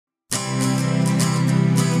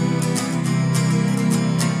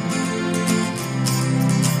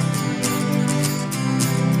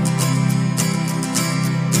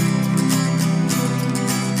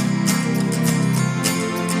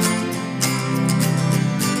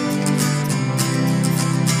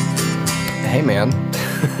Hey, man.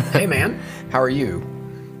 Hey, man. How are you?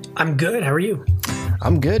 I'm good. How are you?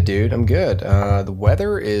 I'm good, dude. I'm good. The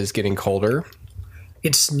weather is getting colder.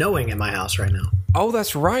 It's snowing at my house right now. Oh,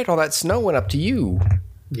 that's right. All that snow went up to you.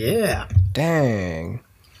 Yeah. Dang.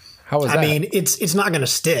 How was that? I mean, it's not going to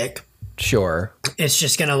stick. Sure. It's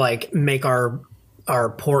just going to like make our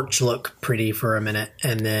porch look pretty for a minute,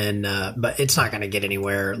 and then but it's not going to get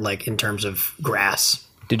anywhere like in terms of grass.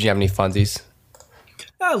 Did you have any funsies?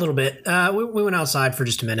 A little bit. We went outside for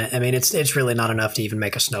just a minute. I mean, it's really not enough to even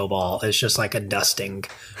make a snowball. It's just like a dusting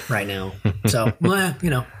right now. So,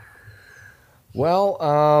 you know.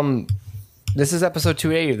 Well, this is episode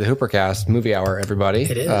 280 of the HooperCast Movie Hour, everybody.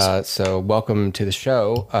 It is. So welcome to the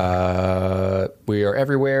show. We are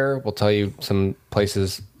everywhere. We'll tell you some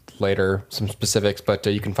places later, some specifics, but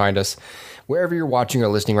you can find us wherever you're watching or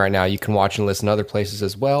listening right now. You can watch and listen to other places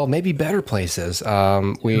as well, maybe better places.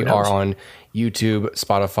 We are on YouTube,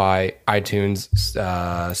 Spotify, iTunes,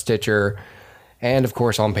 Stitcher, and of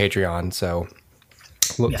course on Patreon. So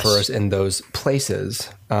look for us in those places.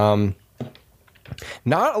 Not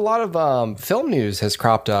a lot of film news has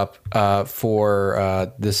cropped up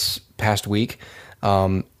for this past week.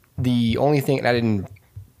 The only thing, and I didn't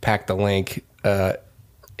pack the link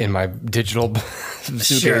in my digital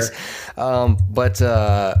suitcase, but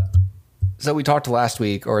so we talked last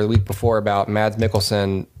week or the week before about Mads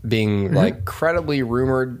Mikkelsen being like credibly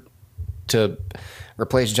rumored to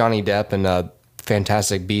replace Johnny Depp in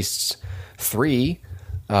Fantastic Beasts 3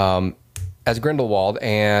 as Grindelwald,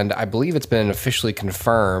 and I believe it's been officially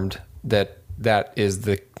confirmed that that is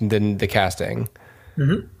the casting.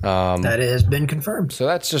 That has been confirmed. So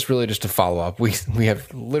that's just really just a follow up. We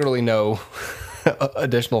have literally no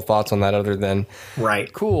additional thoughts on that other than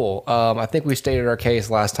right. Cool. I think we stated our case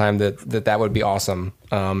last time that would be awesome,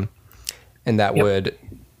 and that would,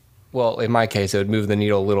 well, in my case, it would move the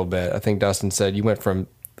needle a little bit. I think Dustin said you went from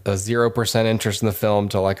a 0% interest in the film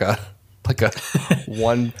to like a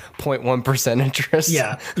 1.1% interest.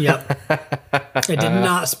 Yeah. Yep. It did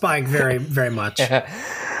not spike very, very much.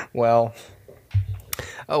 Well.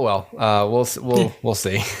 Oh well. We'll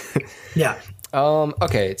see. Yeah.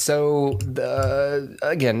 Okay, so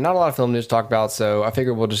again, not a lot of film news to talk about, so I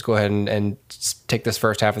figured we'll just go ahead and take this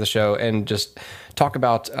first half of the show and just talk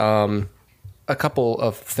about a couple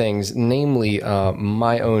of things, namely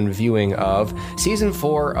my own viewing of Season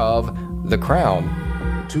 4 of The Crown.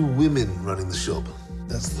 2 women running the shop.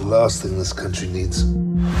 That's the last thing this country needs.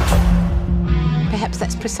 Perhaps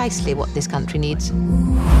that's precisely what this country needs.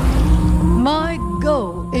 My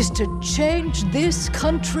goal is to change this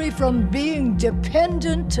country from being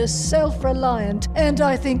dependent to self-reliant, and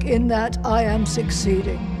I think in that I am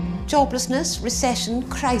succeeding. Joblessness, recession,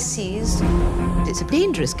 crises. It's a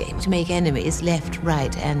dangerous game to make enemies left,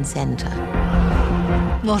 right, and center.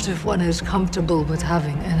 Not if one is comfortable with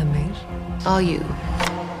having enemies. Are you?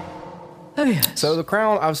 Oh, yes. So The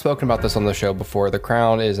Crown, I've spoken about this on the show before. The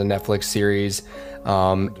Crown is a Netflix series.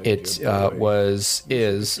 It was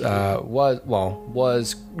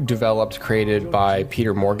developed, created by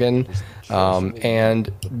Peter Morgan. And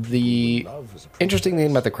the interesting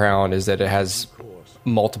thing about The Crown is that it has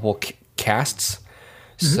multiple casts.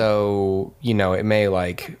 So, it may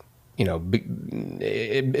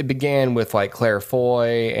it began with like Claire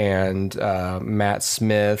Foy and Matt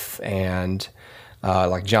Smith and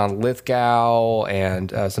like John Lithgow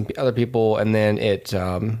and some other people, and then it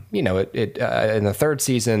in the third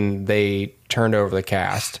season they turned over the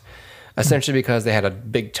cast, essentially because they had a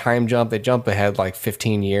big time jump. They jumped ahead like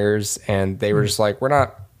 15 years, and they were just like, we're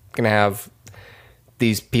not gonna have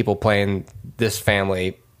these people playing this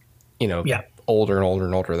family, older and older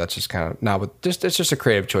and older. That's just kind of not with it's just a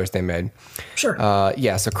creative choice they made. Sure.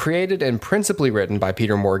 So created and principally written by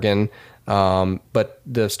Peter Morgan. But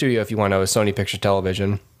the studio, if you want to know, is Sony Pictures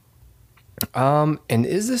Television. And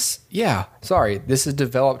is this? Yeah, sorry. This is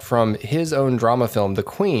developed from his own drama film, The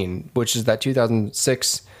Queen, which is that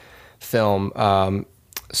 2006 film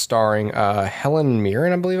starring Helen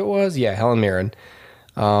Mirren, I believe it was. Yeah, Helen Mirren.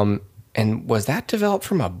 And was that developed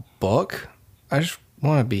from a book? I just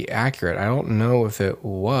want to be accurate. I don't know if it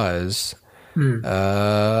was. I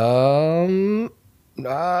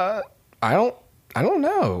don't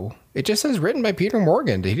know. It just says written by Peter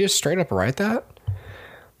Morgan. Did he just straight up write that?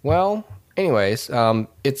 Well, anyways,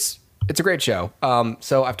 it's a great show.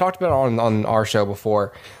 So I've talked about it on our show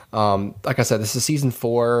before. Like I said, this is season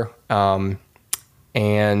 4.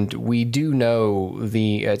 And we do know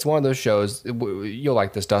it's one of those shows, you'll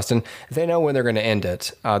like this, Dustin. They know when they're going to end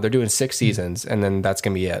it. They're doing 6 seasons, and then that's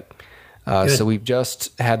going to be it. So we've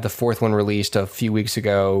just had the 4th one released a few weeks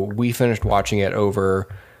ago. We finished watching it over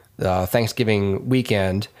Thanksgiving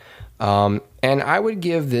weekend. And I would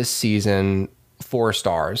give this season 4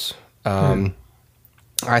 stars.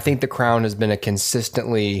 I think The Crown has been a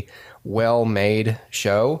consistently well-made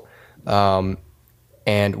show,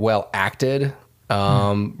 and well acted,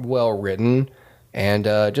 well written, and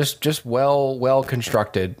just well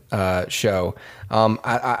constructed show.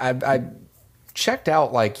 I checked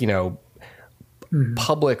out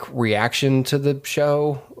public reaction to the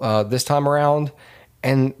show this time around,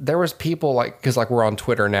 and there was people because we're on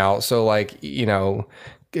Twitter now, so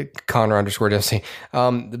Connor _ Dempsey.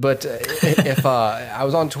 But if I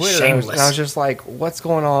was on Twitter and I was just like, what's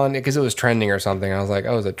going on? Because it was trending or something. I was like,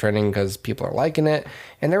 oh, is it trending because people are liking it?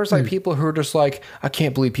 And there was people who were just like, I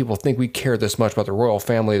can't believe people think we care this much about the royal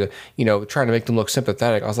family, to, trying to make them look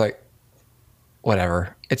sympathetic. I was like,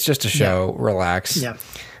 whatever. It's just a show. Yeah. Relax. Yeah.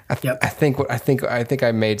 I think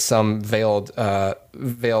I made some veiled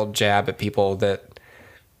jab at people that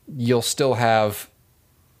you'll still have.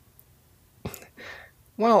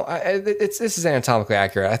 Well, this is anatomically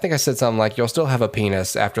accurate. I think I said something like, you'll still have a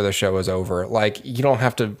penis after the show is over. You don't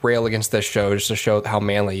have to rail against this show just to show how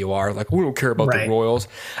manly you are. We don't care about the royals.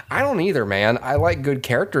 I don't either, man. I like good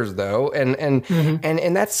characters, though.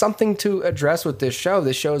 And that's something to address with this show.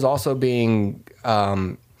 This show is also being,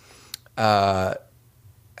 I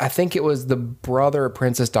think it was the brother of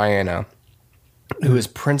Princess Diana who is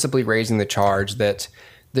principally raising the charge that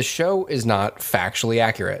the show is not factually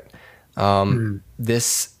accurate.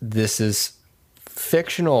 This is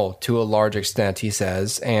fictional to a large extent, he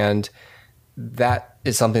says, and that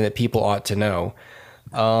is something that people ought to know.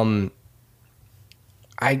 I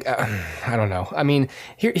don't know. I mean,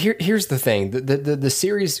 here's the thing: the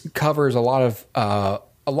series covers a lot of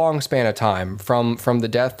a long span of time from the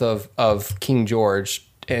death of King George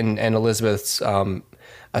and Elizabeth's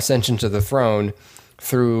ascension to the throne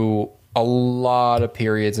through a lot of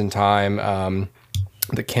periods in time.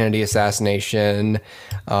 The Kennedy assassination,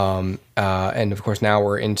 and of course now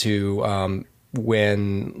we're into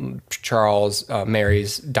when Charles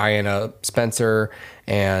marries Diana Spencer,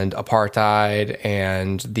 and apartheid,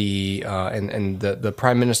 and the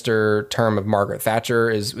prime minister term of Margaret Thatcher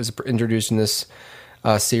is introduced in this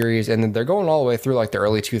series, and then they're going all the way through the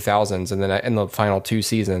early 2000s, and then in the final 2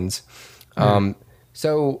 seasons.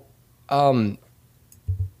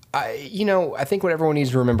 I think what everyone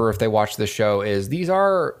needs to remember if they watch this show is these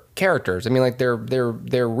are characters. I mean, they're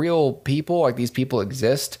real people. These people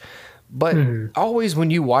exist. But always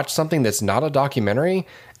when you watch something that's not a documentary,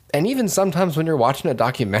 and even sometimes when you're watching a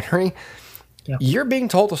documentary, you're being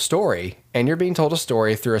told a story, and you're being told a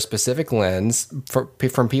story through a specific lens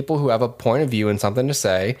from people who have a point of view and something to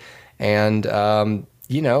say. And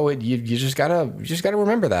you just gotta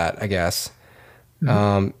remember that, I guess.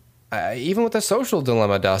 Even with the social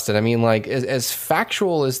dilemma, Dustin, I mean, as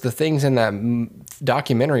factual as the things in that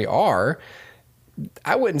documentary are,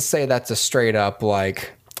 I wouldn't say that's a straight up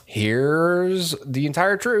here's the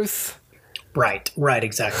entire truth. Right,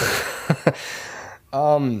 exactly.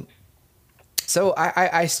 So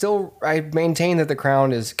I maintain that The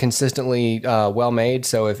Crown is consistently well made.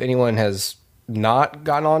 So if anyone has not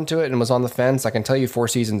gotten onto it and was on the fence, I can tell you 4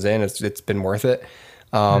 seasons in, it's been worth it.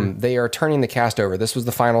 They are turning the cast over. This was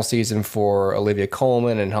the final season for Olivia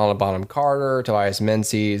Colman and Helena Bonham Carter, Tobias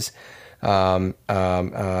Menzies. But I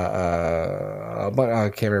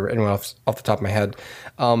can't remember anyone else off the top of my head.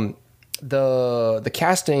 The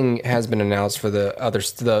casting has been announced for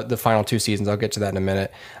the final 2 seasons. I'll get to that in a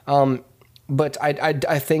minute. But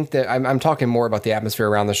I think that I'm talking more about the atmosphere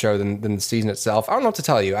around the show than the season itself. I don't know what to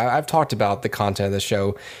tell you. I've talked about the content of the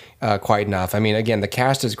show quite enough. I mean, again, the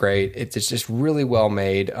cast is great. It's just really well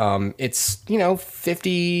made. It's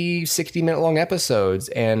 50, 60-minute long episodes,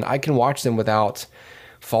 and I can watch them without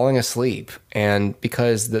falling asleep. And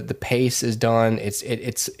because the pace is done,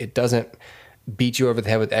 it doesn't beat you over the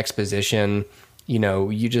head with exposition.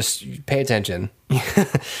 You just pay attention.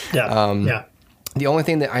 Yeah. The only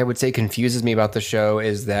thing that I would say confuses me about the show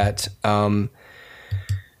is that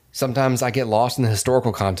sometimes I get lost in the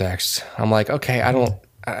historical context. I'm like, okay, I don't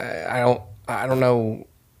know.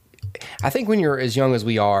 I think when you're as young as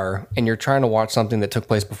we are and you're trying to watch something that took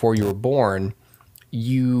place before you were born,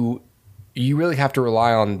 you really have to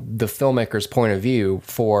rely on the filmmaker's point of view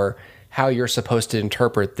for how you're supposed to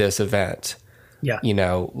interpret this event. Yeah.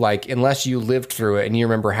 Unless you lived through it and you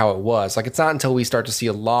remember how it was. It's not until we start to see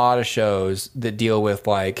a lot of shows that deal with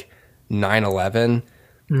 9/11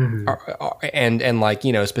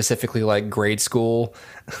 and specifically grade school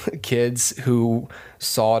kids who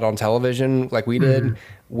saw it on television like we did,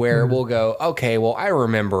 where we'll go, okay, well, I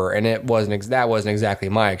remember, and that wasn't exactly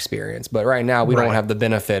my experience. But right now we don't have the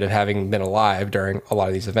benefit of having been alive during a lot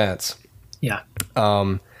of these events. Yeah.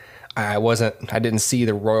 I didn't see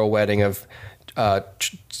the royal wedding of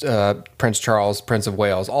Prince Charles, Prince of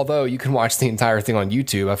Wales. Although you can watch the entire thing on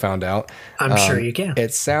YouTube, I found out. I'm sure you can.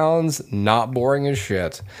 It sounds not boring as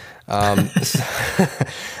shit.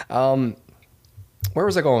 Where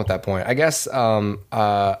was I going with that point? I guess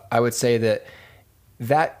I would say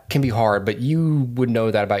that can be hard, but you would know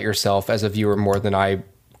that about yourself as a viewer more than I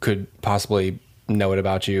could possibly know it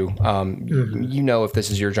about you. You know if this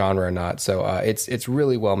is your genre or not. So it's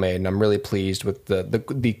really well made, and I'm really pleased with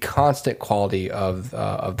the constant quality of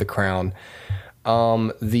The Crown.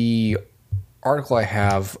 The article I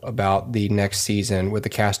have about the next season with the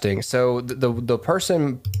casting. So the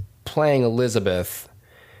person playing Elizabeth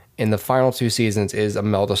in the final 2 seasons is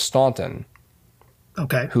Imelda Staunton.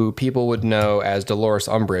 Okay. Who people would know as Dolores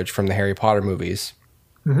Umbridge from the Harry Potter movies,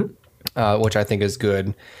 which I think is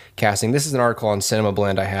good casting. This is an article on Cinema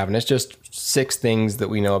Blend I have, and it's just 6 things that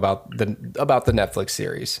we know about the Netflix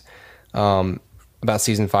series, about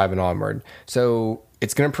season 5 and onward. So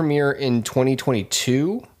it's going to premiere in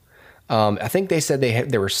 2022. I think they said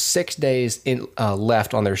there were 6 days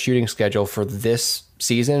left on their shooting schedule for this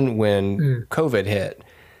season when COVID hit.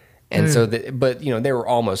 And so, but they were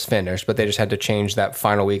almost finished, but they just had to change that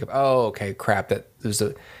final week of, okay, crap, that there's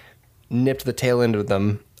a nip to the tail end of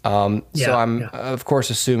them. So I'm of course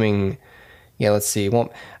assuming, let's see,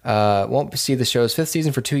 won't see the show's 5th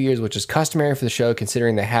season for 2 years, which is customary for the show,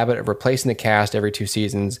 considering the habit of replacing the cast every 2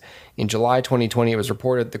 seasons. In July 2020, it was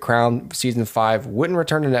reported The Crown season 5 wouldn't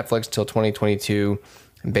return to Netflix until 2022.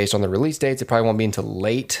 And based on the release dates, it probably won't be until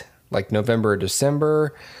late, like November or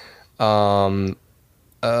December.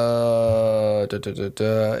 It's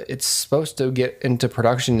supposed to get into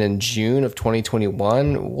production in June of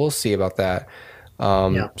 2021. We'll see about that.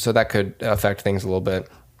 So that could affect things a little bit.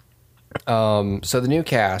 So the new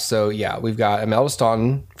cast. So we've got Imelda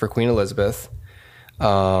Staunton for Queen Elizabeth.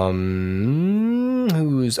 So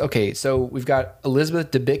we've got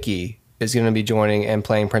Elizabeth Debicki is going to be joining and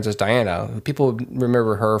playing Princess Diana. People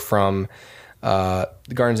remember her from the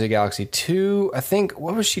Guardians of the Galaxy 2. I think,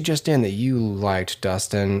 what was she just in that you liked,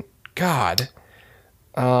 Dustin? God.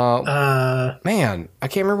 Man, I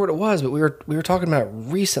can't remember what it was, but we were talking about it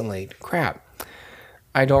recently. Crap.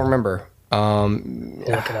 I don't remember.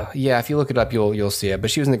 Look it up. Yeah, if you look it up, you'll see it.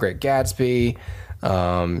 But she was in The Great Gatsby.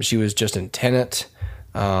 She was just in Tenet.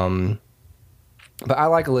 But I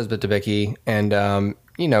like Elizabeth Debicki, and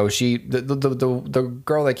she the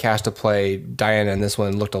girl they cast to play Diana in this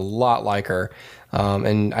one looked a lot like her,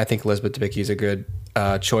 and I think Elizabeth Debicki is a good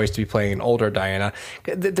choice to be playing an older Diana.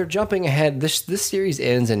 They're jumping ahead. This series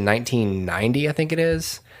ends in 1990, I think it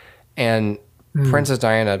is, and Princess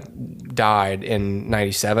Diana died in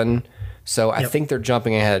 97. So I think they're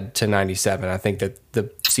jumping ahead to 97. I think that the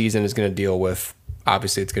season is going to deal with,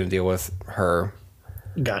 obviously it's going to deal with her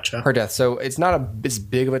death. So it's not as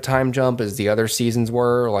big of a time jump as the other seasons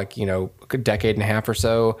were, like, a decade and a half or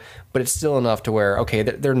so, but it's still enough to where, okay,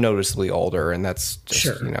 they're noticeably older, and that's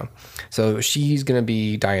just, So she's going to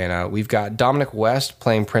be Diana. We've got Dominic West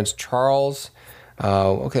playing Prince Charles.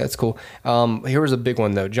 Okay, that's cool. Here was a big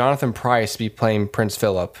one, though. Jonathan Pryce be playing Prince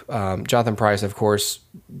Philip. Jonathan Pryce, of course,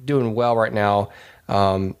 doing well right now.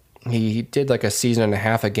 He did like a season and a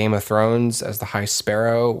half of Game of Thrones as the High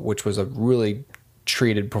Sparrow, which was a really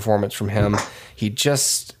treated performance from him. He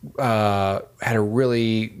just had a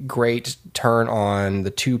really great turn on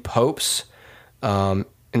the Two Popes in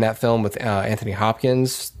that film with Anthony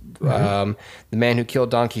Hopkins. The Man Who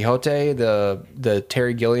Killed Don Quixote, the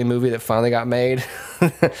Terry Gilliam movie that finally got made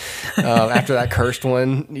after that cursed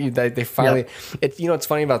one. They finally, it's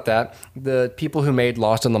funny about that. The people who made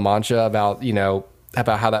Lost in La Mancha about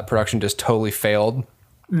how that production just totally failed.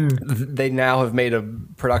 They now have made a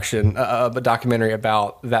production of a documentary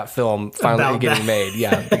about that film finally getting made.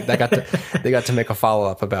 Yeah, they got to make a follow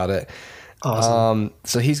up about it. Awesome.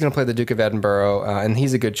 So he's going to play the Duke of Edinburgh, and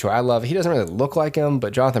he's a good choice. He doesn't really look like him,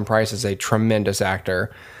 but Jonathan Pryce is a tremendous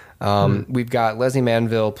actor. We've got Leslie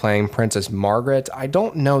Manville playing Princess Margaret. I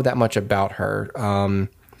don't know that much about her. And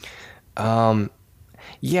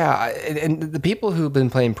the people who've been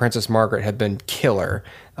playing Princess Margaret have been killer.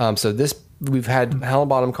 We've had Helen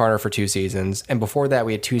Bonham Carter for 2 seasons, and before that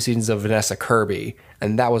we had 2 seasons of Vanessa Kirby,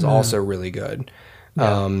 and that was also really good.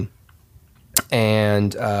 Yeah.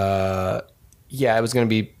 It was going to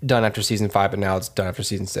be done after season 5, but now it's done after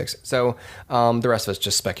season 6. So the rest of it's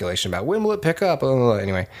just speculation about when will it pick up.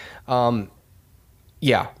 Anyway,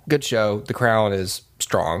 good show. The Crown is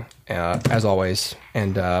strong as always,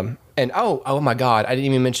 and oh my God, I didn't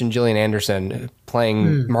even mention Gillian Anderson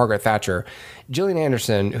playing Margaret Thatcher. Gillian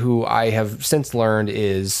Anderson, who I have since learned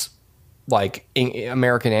is like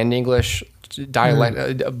American and English,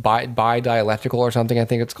 bi-dialectical or something, I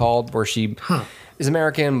think it's called, where she is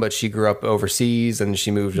American, but she grew up overseas and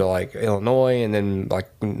she moved to like Illinois and then like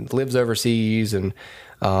lives overseas. And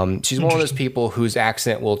she's one of those people whose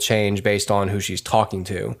accent will change based on who she's talking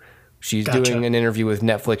to. She's doing an interview with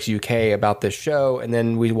Netflix UK about this show, and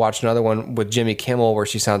then we watched another one with Jimmy Kimmel where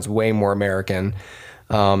she sounds way more American.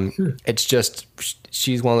 It's just,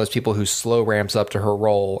 she's one of those people who slow ramps up to her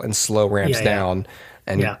role and slow ramps down.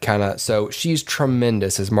 And kind of, so she's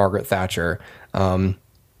tremendous as Margaret Thatcher. I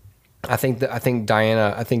think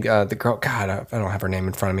Diana, the girl, God, I don't have her name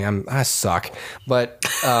in front of me. I suck. But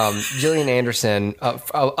Gillian Anderson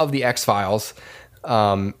of the X-Files,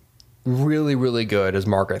 really, really good as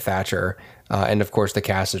Margaret Thatcher. And of course, the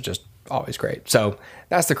cast is just always great. So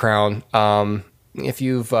that's The Crown. If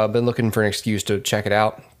you've been looking for an excuse to check it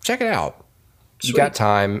out, check it out. Sweet. You got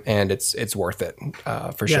time, and it's worth it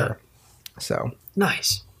for sure. So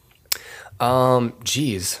nice.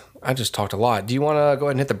 Geez, I just talked a lot. Do you want to go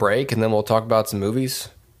ahead and hit the break, and then we'll talk about some movies?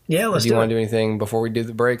 Yeah, let's do it. Do you want to do anything before we do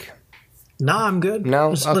the break? No, I'm good. No?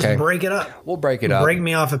 Let's break it up. We'll break it up. Break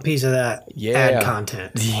me off a piece of that ad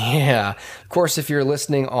content. Yeah. Of course, if you're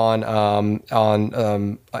listening on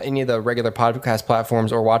any of the regular podcast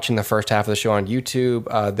platforms or watching the first half of the show on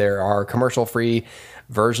YouTube, there are commercial-free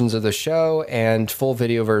versions of the show and full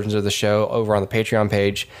video versions of the show over on the Patreon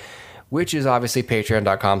page, which is obviously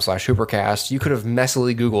patreon.com/HooperCast. You could have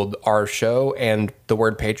messily Googled our show and the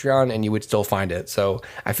word Patreon, and you would still find it. So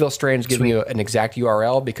I feel strange giving you an exact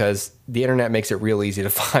URL because the internet makes it real easy to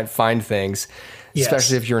find things,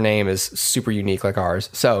 especially if your name is super unique like ours.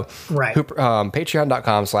 So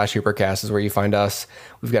patreon.com/HooperCast is where you find us.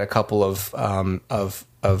 We've got a couple of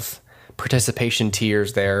participation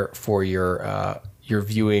tiers there for your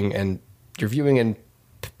viewing and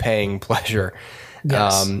paying pleasure.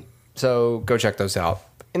 Yes. So go check those out.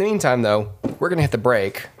 In the meantime, though, we're going to hit the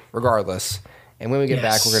break regardless. And when we get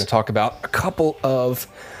back, we're going to talk about a couple of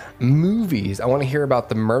movies. I want to hear about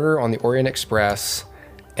The Murder on the Orient Express.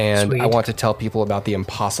 And I want to tell people about The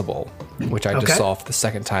Impossible, which I just saw for the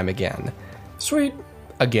second time again. Sweet.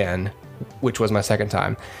 Again, which was my second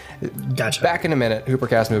time. Gotcha. Back in a minute,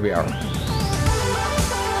 HooperCast Movie Hour.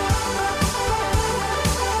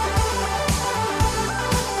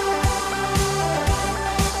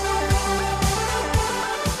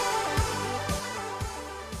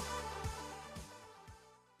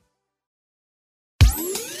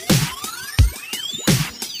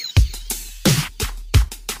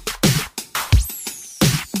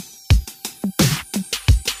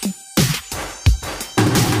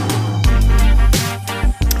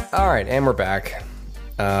 All right, and we're back.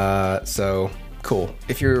 So cool.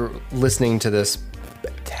 If you're listening to this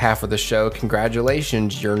half of the show,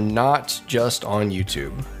 congratulations. You're not just on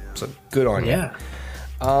YouTube. So good on you. Yeah.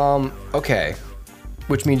 Okay.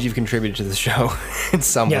 Which means you've contributed to the show in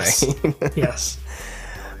some way. Yes.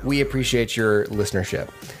 We appreciate your listenership.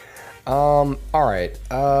 All right.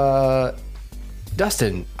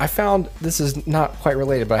 Dustin, I found, this is not quite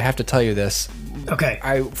related, but I have to tell you this. Okay.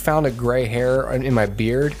 I found a gray hair in my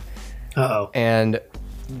beard. Uh-oh. And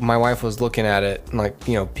my wife was looking at it, like,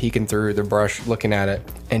 peeking through the brush, looking at it.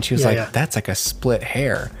 And she was that's like a split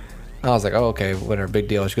hair. I was like, oh, okay, whatever, big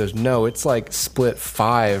deal. She goes, no, it's like split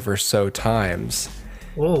 5 or so times.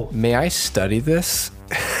 Whoa. May I study this?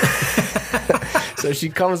 So she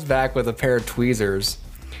comes back with a pair of tweezers.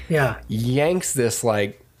 Yeah. Yanks this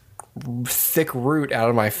like thick root out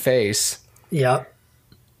of my face. Yep.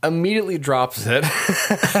 Immediately drops it.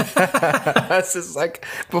 That's just like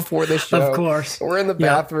before the show. Of course. We're in the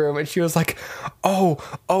bathroom and she was like, oh,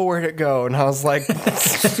 where'd it go? And I was like,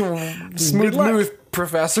 smooth move,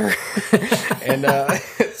 professor. And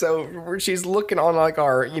so she's looking on like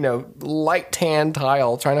our, light tan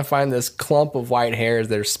tile, trying to find this clump of white hairs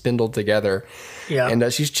that are spindled together. Yeah.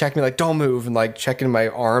 And she's checking me like, don't move, and like checking my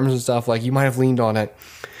arms and stuff, like you might have leaned on it.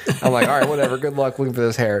 I'm like, all right, whatever. Good luck looking for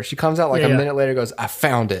this hair. She comes out like a minute later, goes, I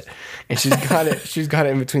found it, and she's got it. She's got it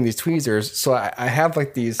in between these tweezers. So I have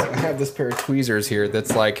like these. I have this pair of tweezers here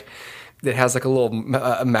that's like that has like a little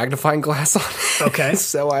magnifying glass on it. Okay.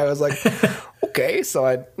 So I was like, okay. So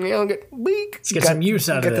I let's get some use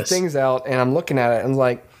out of this. Get the things out, and I'm looking at it, and I'm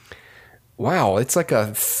like, wow, it's like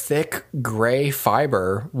a thick gray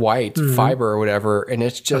fiber, white fiber or whatever, and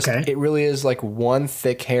it's just it really is like one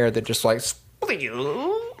thick hair that just like.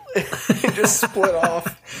 It just split off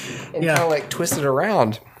and kind of like twisted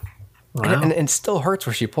around. Wow. And it still hurts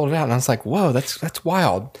where she pulled it out. And I was like, whoa, that's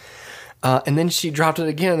wild. And then she dropped it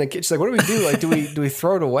again. And she's like, "What do we do? Like, do we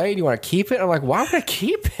throw it away? Do you want to keep it?" I'm like, "Why would I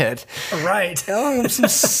keep it?" Right. Oh, I'm some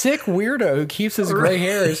sick weirdo who keeps his gray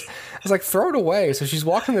hairs. I was like, "Throw it away." So she's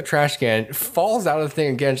walking the trash can, falls out of the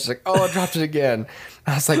thing again. She's like, "Oh, I dropped it again."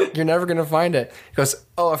 I was like, "You're never gonna find it." He goes,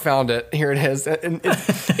 "Oh, I found it. Here it is." And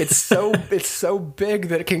it's so big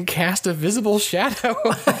that it can cast a visible shadow.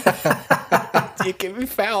 It can be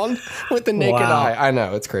found with the naked eye. I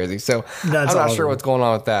know, it's crazy. So That's I'm not awesome. sure what's going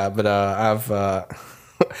on with that, but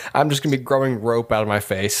I'm just gonna be growing rope out of my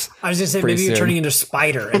face. I was gonna say pretty maybe you're soon. turning into a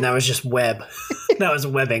spider, and that was just web. That was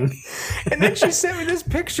webbing. And then she sent me this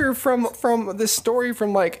picture from this story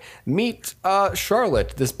from like Meet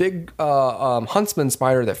Charlotte, this big huntsman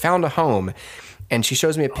spider that found a home. And she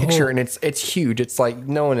shows me a picture, and it's huge. It's like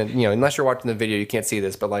no one, unless you're watching the video, you can't see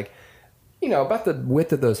this, but like, about the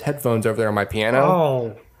width of those headphones over there on my piano.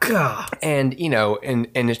 Oh God. And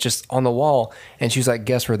and it's just on the wall. And she was like,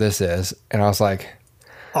 "Guess where this is?" And I was like,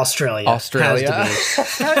 Australia. "Australia." Has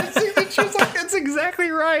to be. She was like, "That's exactly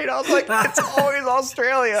right." I was like, "It's always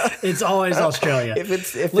Australia." It's always Australia. If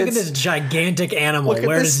Look at it's- this gigantic animal. Look at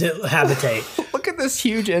Where this- does it habitate? Look at this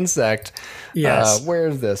huge insect. Yes. Where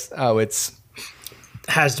is this? Oh, it's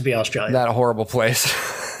Has to be Australia. that horrible place.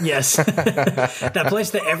 Yes. That place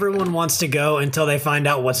that everyone wants to go until they find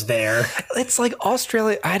out what's there. It's like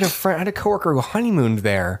Australia. I had a coworker who honeymooned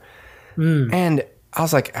there, and I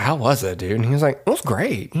was like, "How was it, dude?" And he was like, "It was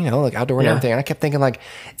great, like outdoor and Yeah. everything." And I kept thinking, like,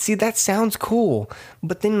 "See, that sounds cool,"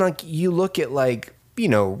 but then like you look at like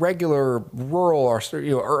regular rural or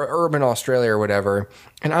urban Australia or whatever,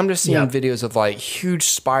 and I'm just seeing Yep. videos of like huge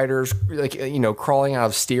spiders, like crawling out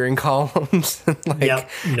of steering columns, and, like Yep.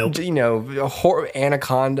 Nope.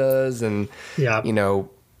 anacondas and Yep.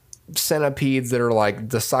 centipedes that are like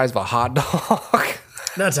the size of a hot dog.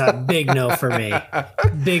 That's a big no for me.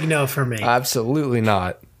 Big no for me. Absolutely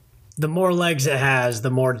not. The more legs it has, the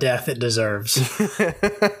more death it deserves.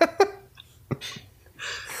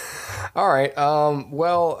 All right.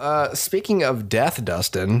 Speaking of death,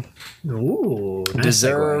 Dustin, Ooh, nice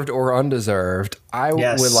deserved or undeserved, I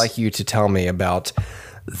Yes. would like you to tell me about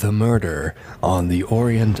the murder on the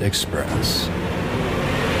Orient Express.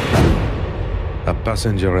 A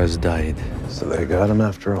passenger has died. So they got him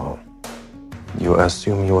after all. You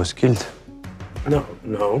assume he was killed? No,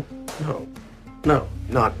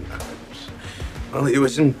 not. Well, he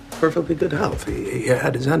was in perfectly good health. He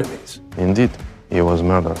had his enemies. Indeed, he was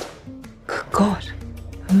murdered. God,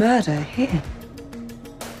 murder here.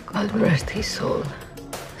 God rest his soul.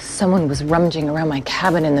 Someone was rummaging around my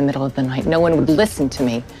cabin in the middle of the night. No one would listen to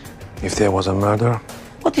me. If there was a murder,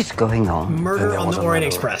 What is going on? Murder on the Orient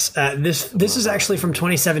Express. This is actually from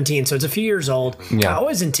 2017, so it's a few years old. Yeah. I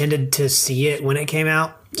always intended to see it when it came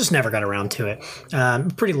out. Just never got around to it.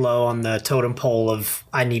 Pretty low on the totem pole of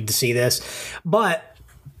I need to see this. But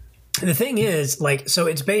the thing is, so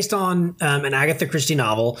it's based on an Agatha Christie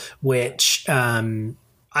novel, which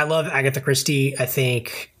I love Agatha Christie. I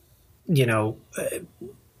think,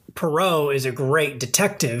 Poirot is a great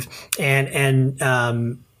detective, and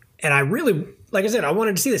I really, like I said, I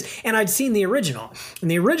wanted to see this, and I'd seen the original, and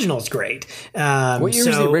the original's great. What year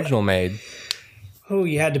was the original made? Oh,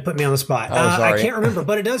 you had to put me on the spot. sorry. I can't remember,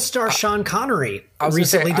 but it does star Sean Connery, was gonna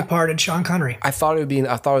say, recently departed Sean Connery. I thought it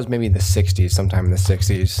was maybe in the 60s, sometime in the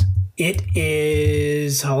 60s. It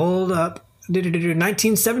is, hold up,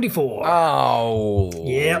 1974. Oh.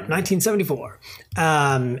 Yep, 1974.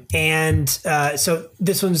 So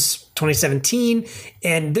this one's 2017,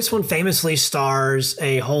 and this one famously stars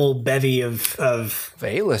a whole bevy of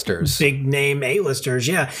A-listers. big name A-listers.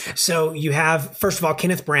 Yeah. So you have, first of all,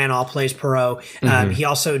 Kenneth Branagh plays Poirot. He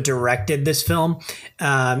also directed this film.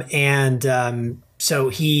 So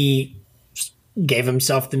he gave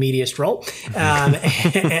himself the meatiest role,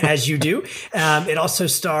 as you do. It also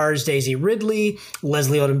stars Daisy Ridley,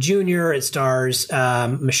 Leslie Odom Jr. It stars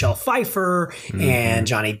Michelle Pfeiffer and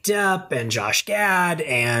Johnny Depp and Josh Gad,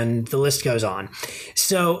 and the list goes on.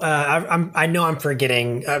 So I know I'm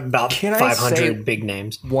forgetting about Can I 500 say big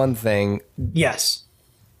names. one thing? Yes.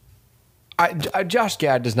 Josh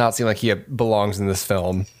Gad does not seem like he belongs in this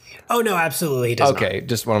film. Oh, no, absolutely he does not. Okay,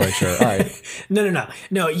 just want to make sure. All right.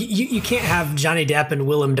 No, you can't have Johnny Depp and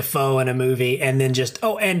Willem Dafoe in a movie and then just,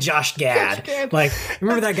 and Josh Gad. Like,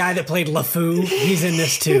 remember that guy that played LeFou? He's in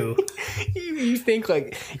this too. You think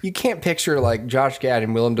you can't picture Josh Gad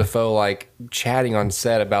and Willem Dafoe chatting on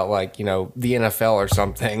set about the NFL or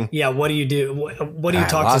something. Yeah, what do you do? What do you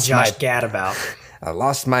talk to Josh Gad about? I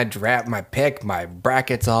lost my draft, my pick, my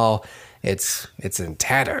brackets all. It's in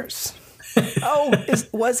tatters.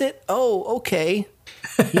 Was it? Oh, okay.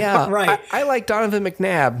 Yeah, Right. I like Donovan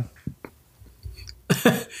McNabb.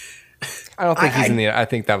 I don't think he's in the. I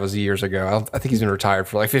think that was years ago. I think he's been retired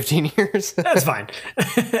for like 15 years. That's fine.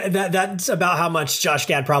 That's about how much Josh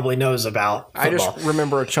Gad probably knows about football. I just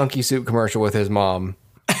remember a Chunky Soup commercial with his mom.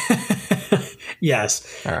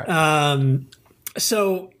 Yes. All right.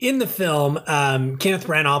 So in the film, Kenneth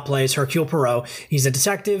Branagh plays Hercule Poirot. He's a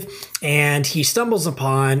detective, and he stumbles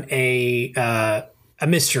upon a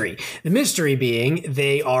mystery. The mystery being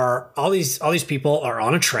all these people are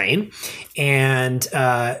on a train, and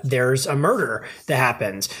there's a murder that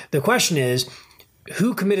happens. The question is,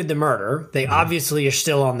 who committed the murder? They obviously are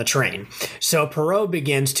still on the train. So Poirot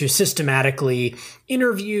begins to systematically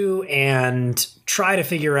interview and try to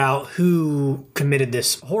figure out who committed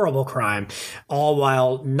this horrible crime, all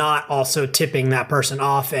while not also tipping that person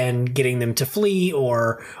off and getting them to flee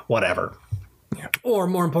or whatever. Yeah. Or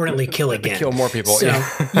more importantly, kill again. Kill more people. So,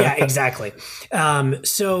 yeah, exactly.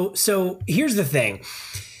 So here's the thing.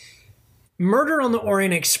 Murder on the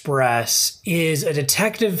Orient Express is a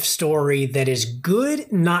detective story that is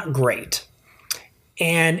good, not great.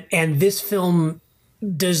 And this film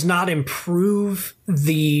does not improve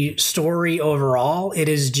the story overall. It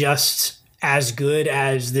is just as good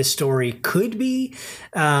as this story could be.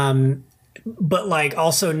 But like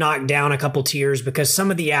also knocked down a couple tiers because some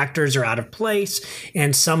of the actors are out of place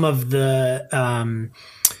and some of the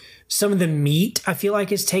meat I feel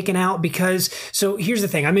like is taken out because, so here's the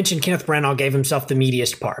thing. I mentioned Kenneth Branagh gave himself the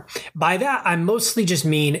meatiest part. By that, I mostly just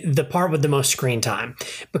mean the part with the most screen time,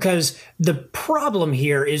 because the problem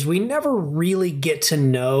here is we never really get to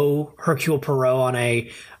know Hercule Poirot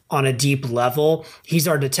on a deep level. He's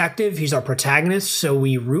our detective. He's our protagonist. So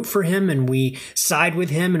we root for him and we side with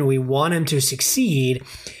him and we want him to succeed.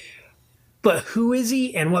 But who is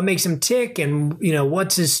he and what makes him tick and, you know,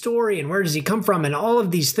 what's his story and where does he come from and all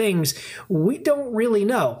of these things we don't really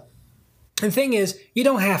know. The thing is, you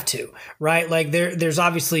don't have to, right? Like there's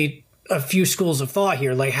obviously a few schools of thought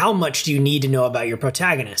here. Like, how much do you need to know about your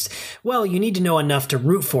protagonist? Well, you need to know enough to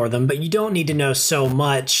root for them, but you don't need to know so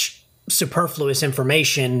much superfluous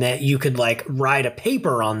information that you could like write a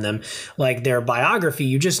paper on them, like their biography.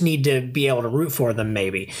 You just need to be able to root for them.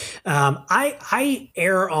 Maybe I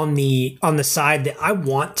err on the side that I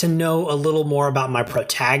want to know a little more about my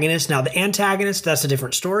protagonist. Now the antagonist, that's a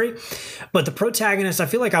different story, but the protagonist, I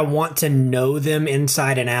feel like I want to know them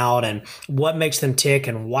inside and out and what makes them tick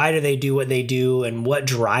and why do they do what they do and what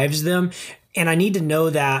drives them. And I need to know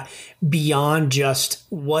that beyond just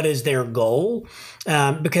what is their goal,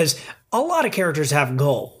 because a lot of characters have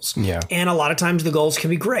goals. Yeah. And a lot of times the goals can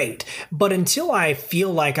be great. But until I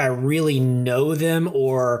feel like I really know them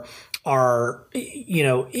or are, you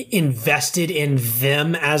know, invested in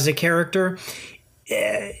them as a character,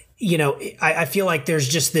 you know, I feel like there's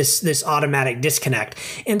just this automatic disconnect.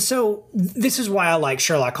 And so this is why I like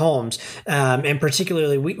Sherlock Holmes. And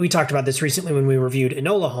particularly, we talked about this recently when we reviewed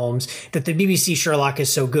Enola Holmes, that the BBC Sherlock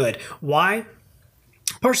is so good. Why?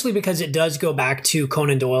 Partially because it does go back to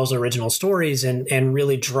Conan Doyle's original stories and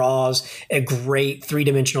really draws a great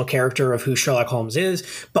three-dimensional character of who Sherlock Holmes is,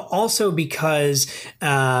 but also because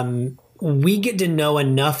we get to know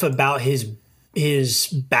enough about his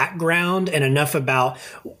background and enough about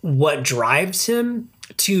what drives him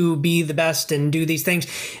to be the best and do these things,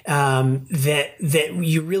 that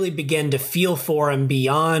you really begin to feel for him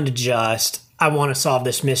beyond just, I want to solve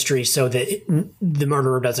this mystery so that the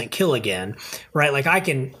murderer doesn't kill again, right? Like I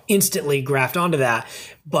can instantly graft onto that,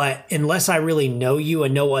 but unless I really know you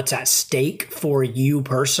and know what's at stake for you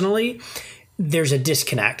personally, there's a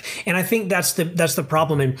disconnect. And I think that's the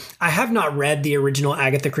problem. And I have not read the original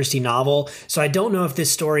Agatha Christie novel, so I don't know if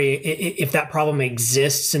this story, if that problem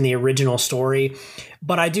exists in the original story,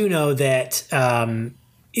 but I do know that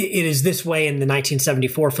it is this way in the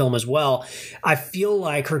 1974 film as well. I feel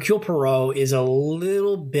like Hercule Poirot is a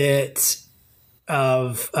little bit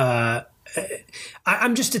of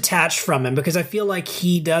I'm just detached from him because I feel like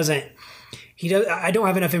I don't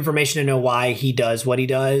have enough information to know why he does what he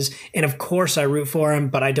does. And of course I root for him,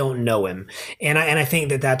 but I don't know him. And I think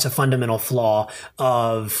that that's a fundamental flaw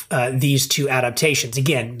of these two adaptations.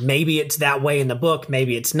 Again, maybe it's that way in the book,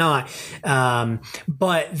 maybe it's not.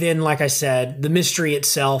 But then, like I said, the mystery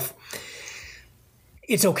itself,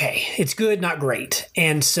 it's okay. It's good, not great.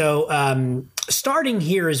 And so starting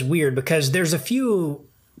here is weird because there's a few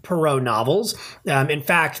Poirot novels. In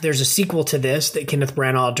fact, there's a sequel to this that Kenneth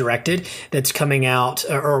Branagh directed that's coming out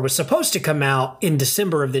or was supposed to come out in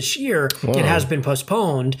December of this year. Whoa. It has been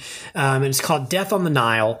postponed. And it's called Death on the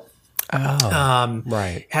Nile. Oh,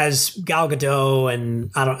 right. Has Gal Gadot and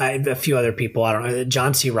a few other people. I don't know,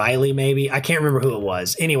 John C. Reilly, maybe. I can't remember who it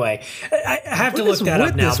was. Anyway, I have to look that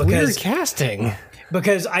up now because weird casting.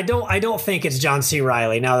 because I don't think it's John C.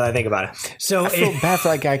 Reilly now that I think about it. So I feel bad for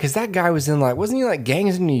that guy because that guy was in like, wasn't he like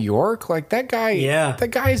Gangs in New York? Like that guy, yeah, that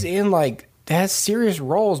guy's in like has serious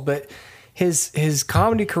roles, but his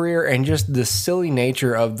comedy career and just the silly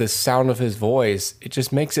nature of the sound of his voice, it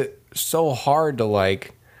just makes it so hard to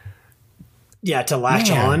like, to latch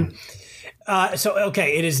on. So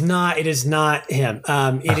okay, it is not him.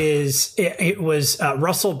 It was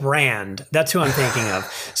Russell Brand. That's who I'm thinking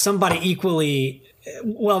of. Somebody equally,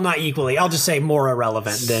 well, not equally. I'll just say more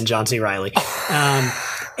irrelevant than John C. Reilly.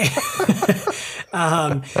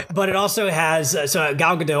 But it also has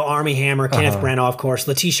Gal Gadot, Armie Hammer, Kenneth Branagh, of course,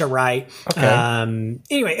 Letitia Wright. Okay.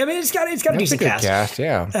 Anyway, I mean, it's got a decent cast.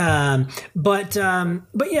 Yeah. But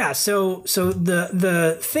yeah. So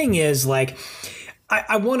the thing is like,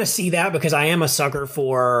 I want to see that because I am a sucker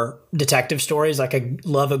for detective stories. Like I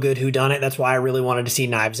love a good whodunit. That's why I really wanted to see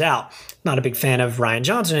Knives Out. Not a big fan of Rian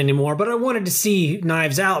Johnson anymore, but I wanted to see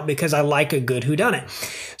Knives Out because I like a good whodunit.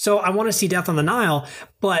 So I want to see Death on the Nile,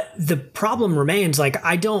 but the problem remains, like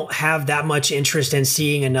I don't have that much interest in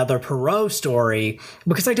seeing another Poirot story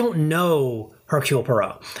because I don't know Hercule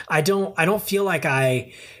Poirot. I don't feel like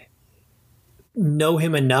I know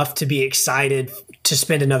him enough to be excited to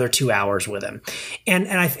spend another 2 hours with him. And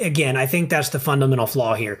I think that's the fundamental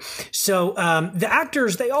flaw here. So the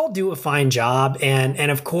actors, they all do a fine job. And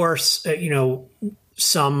of course,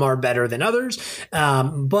 some are better than others.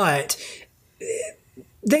 But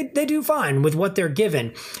they do fine with what they're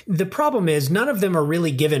given. The problem is none of them are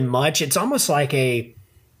really given much. It's almost like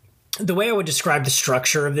the way I would describe the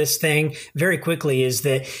structure of this thing very quickly is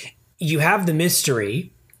that you have the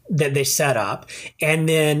mystery that they set up. And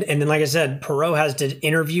then, like I said, Poirot has to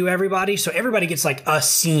interview everybody. So everybody gets like a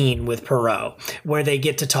scene with Poirot where they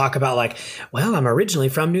get to talk about like, well, I'm originally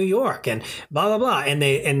from New York and blah, blah, blah. And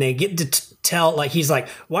they get to tell, like, he's like,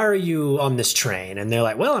 why are you on this train? And they're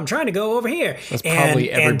like, well, I'm trying to go over here. That's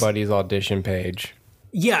probably everybody's audition page.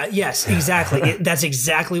 Yeah, yes, exactly. That's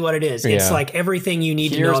exactly what it is. It's like everything you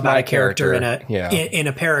need to know about a character in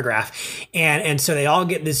a paragraph. And so they all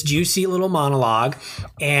get this juicy little monologue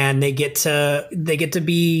and they get to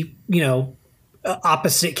be,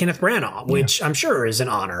 opposite Kenneth Branagh, which I'm sure is an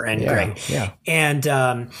honor and great. Yeah.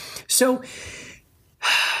 And so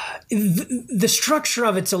the structure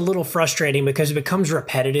of it's a little frustrating because it becomes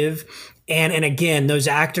repetitive. And again, those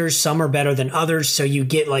actors, some are better than others. So you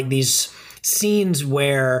get like these scenes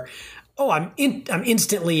where, I'm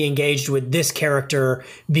instantly engaged with this character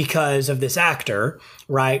because of this actor,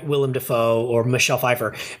 right? Willem Dafoe or Michelle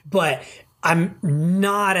Pfeiffer, but I'm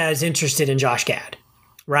not as interested in Josh Gad,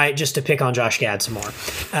 right? Just to pick on Josh Gad some more.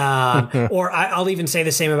 Or I'll even say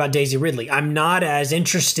the same about Daisy Ridley. I'm not as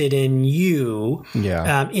interested in you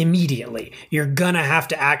immediately. You're going to have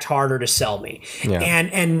to act harder to sell me. Yeah.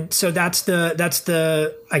 And so that's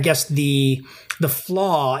the I guess the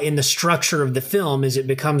flaw in the structure of the film is it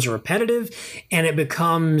becomes repetitive and it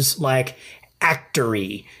becomes like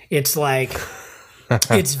actory. It's like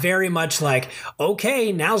it's very much like,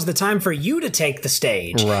 okay, now's the time for you to take the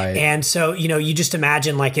stage. Right. And so, you just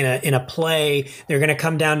imagine like in a play, they're going to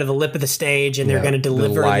come down to the lip of the stage and they're going to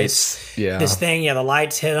deliver this thing. Yeah. The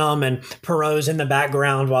lights hit them and Poirot's in the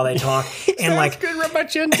background while they talk. And like, good, rub my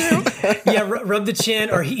chin too. Yeah. Rub the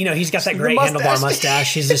chin, or, he's got that great handlebar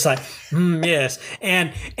mustache. He's just like, yes.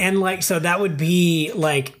 And like, so that would be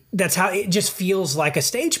like, that's how it just feels like a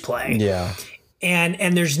stage play. Yeah.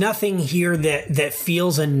 And there's nothing here that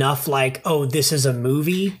feels enough like, oh, this is a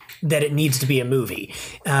movie that it needs to be a movie.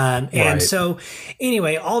 And so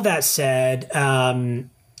anyway, all that said,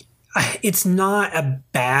 it's not a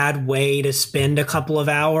bad way to spend a couple of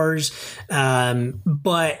hours.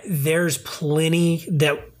 But there's plenty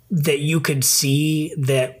that you could see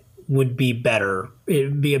that would be better.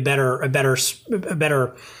 It'd be a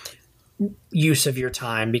better use of your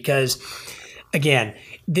time because, again,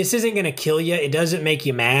 this isn't going to kill you. It doesn't make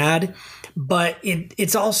you mad, but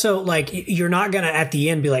it's also like you're not going to at the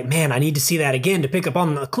end be like, man, I need to see that again to pick up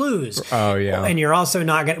on the clues. Oh yeah. And you're also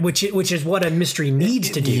not going to, which is what a mystery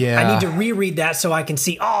needs to do. Yeah. I need to reread that so I can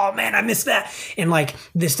see, oh man, I missed that. And like,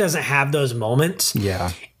 this doesn't have those moments.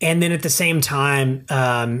 Yeah. And then at the same time,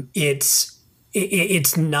 it's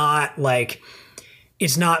not like,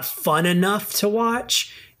 it's not fun enough to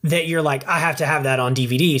watch that you're like, I have to have that on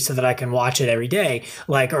DVD so that I can watch it every day,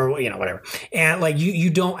 like, or, whatever. And like, you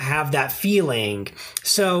don't have that feeling.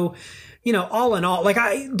 So, all in all, like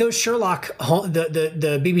those Sherlock,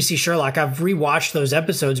 the BBC Sherlock, I've rewatched those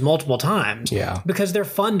episodes multiple times. Yeah. Because they're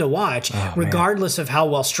fun to watch, regardless of how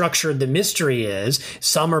well structured the mystery is.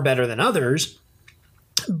 Some are better than others.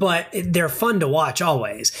 but they're fun to watch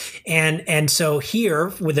always. And so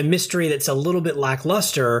here with a mystery that's a little bit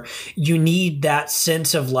lackluster, you need that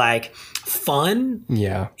sense of like fun.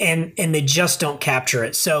 Yeah. And they just don't capture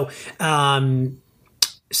it. So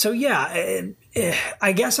yeah,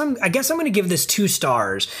 I guess I'm going to give this 2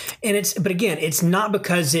 stars. But again, it's not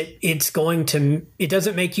because it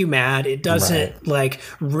doesn't make you mad. It doesn't like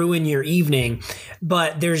ruin your evening,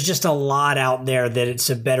 but there's just a lot out there that it's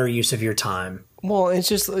a better use of your time. Well, it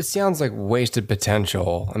sounds like wasted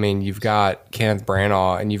potential. I mean, you've got Kenneth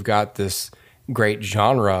Branagh and you've got this great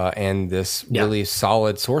genre and this really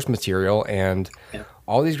solid source material and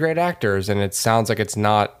all these great actors. And it sounds like it's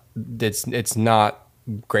not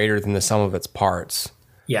greater than the sum of its parts.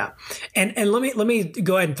 Yeah. And let me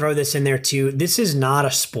go ahead and throw this in there too. This is not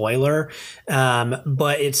a spoiler,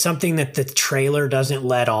 but it's something that the trailer doesn't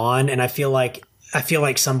let on. And I feel like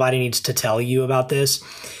somebody needs to tell you about this.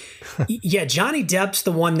 Yeah, Johnny Depp's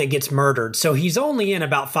the one that gets murdered. So he's only in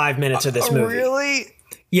about 5 minutes of this movie. Really?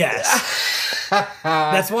 Yes.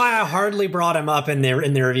 That's why I hardly brought him up in the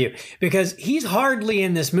review, because he's hardly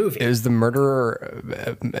in this movie. Is the murderer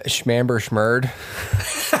Schmamber Schmurd?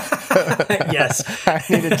 Yes. I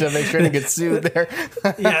needed to make sure to get sued there.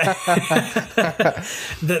 Yeah.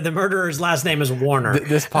 The murderer's last name is Warner.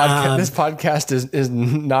 This podcast is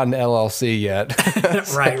not an LLC yet.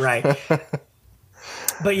 Right.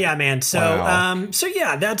 But yeah, man. So, Wow. So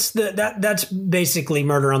yeah, that's basically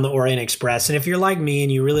Murder on the Orient Express. And if you're like me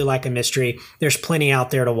and you really like a mystery, there's plenty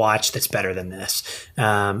out there to watch that's better than this.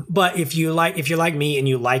 But if you're like me and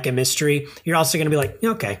you like a mystery, you're also going to be like,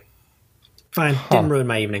 okay, fine, didn't ruin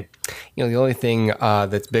my evening. You know, the only thing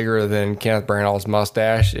that's bigger than Kenneth Branagh's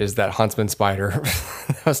mustache is that huntsman spider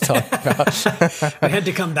I was talking about. We had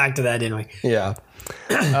to come back to that, didn't we? Yeah.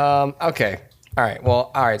 Okay. All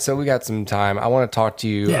right. So we got some time. I want to talk to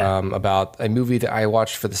you about a movie that I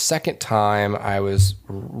watched for the second time. I was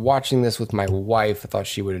watching this with my wife. I thought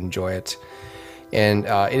she would enjoy it. And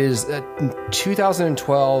it is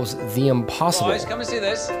 2012's The Impossible. Boys, come and see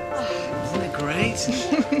this. Isn't it great?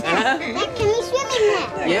 Can we swim in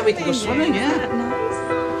there? Yeah, we can go swimming, yeah.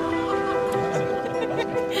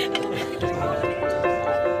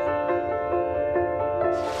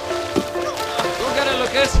 Go get it,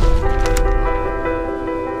 Lucas.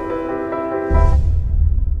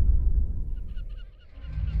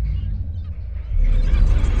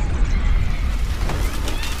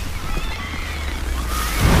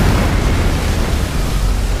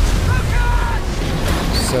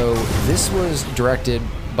 So this was directed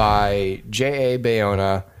by J.A.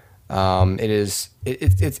 Bayona.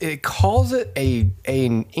 It calls it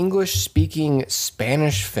an English speaking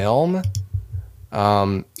Spanish film.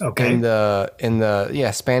 Okay. In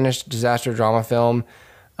the Spanish disaster drama film.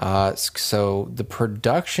 So the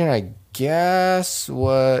production, I guess,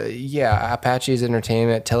 was Apache's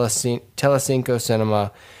Entertainment, Telecinco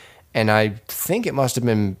Cinema, and I think it must have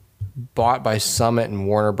been bought by Summit and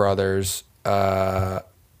Warner Brothers.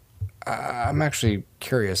 I'm actually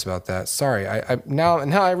curious about that. Sorry, now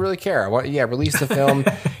I really care. Release the film.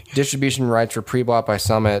 Distribution rights were pre-bought by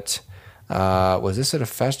Summit. Was this at a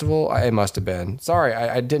festival? It must have been. Sorry,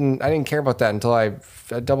 I didn't care about that until I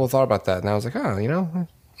double thought about that, and I was like, oh,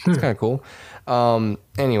 it's kind of cool.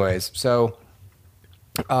 Anyways, so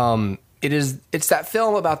it's that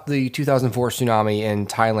film about the 2004 tsunami in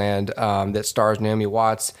Thailand that stars Naomi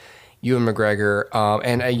Watts, Ewan McGregor,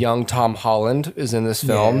 and a young Tom Holland is in this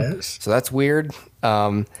film. Yes. So that's weird.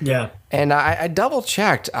 Yeah. And I double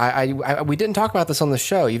checked. We didn't talk about this on the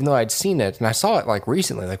show, even though I'd seen it, and I saw it like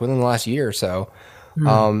recently, like within the last year or so.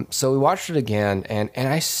 So we watched it again, and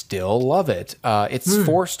I still love it. It's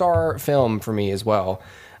 4-star film for me as well.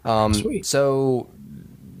 Sweet. So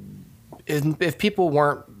if people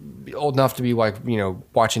weren't old enough to be like,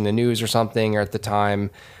 watching the news or something, or at the time,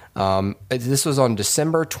 this was on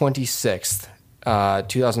December 26th,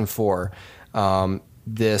 2004.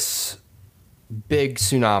 This big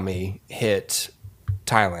tsunami hit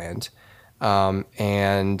Thailand,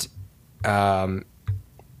 and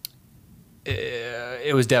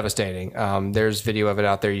it was devastating. There's video of it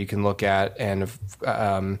out there you can look at, and it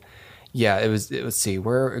was. Let's see,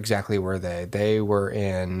 where exactly were they? They were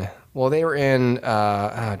in. The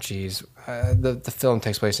film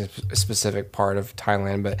takes place in a specific part of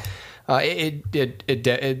Thailand, but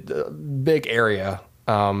big area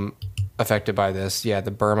affected by this. Yeah,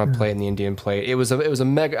 the Burma plate and the Indian plate. It was a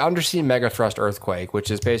mega undersea mega thrust earthquake, which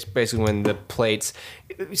is basically when the plates.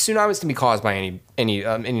 Tsunamis can be caused by any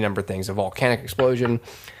number of things. A volcanic explosion.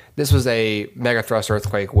 This was a mega thrust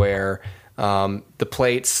earthquake where The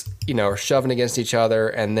plates, are shoving against each other,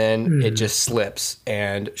 and then it just slips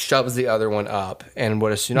and shoves the other one up. And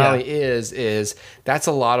what a tsunami is that's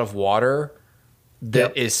a lot of water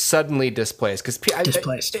that is suddenly displaced. Because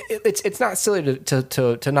it's not silly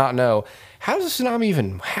to not know, how does a tsunami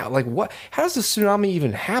even how does a tsunami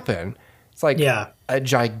even happen? It's like a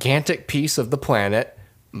gigantic piece of the planet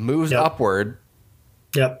moves upward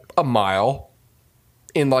a mile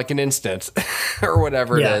in like an instant or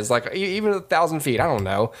whatever it is, like even 1,000 feet, I don't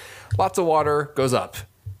know. Lots of water goes up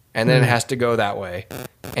and then it has to go that way,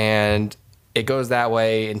 and it goes that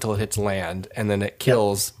way until it hits land, and then it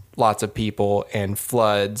kills lots of people and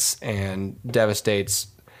floods and devastates.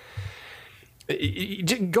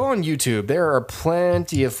 Go on YouTube. There are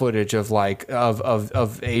plenty of footage of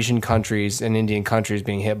of Asian countries and Indian countries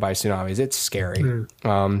being hit by tsunamis. It's scary.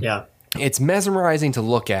 It's mesmerizing to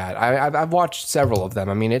look at. I've watched several of them.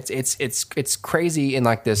 I mean, it's crazy in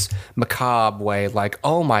like this macabre way. Like,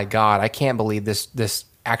 oh my God, I can't believe this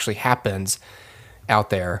actually happens out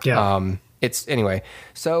there. It's anyway.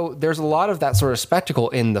 So there's a lot of that sort of spectacle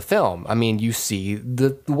in the film. I mean, you see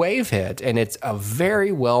the wave hit, and it's a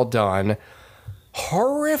very well done,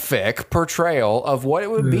 horrific portrayal of what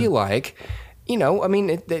it would be like. I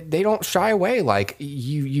mean, they don't shy away. Like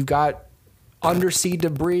you've got undersea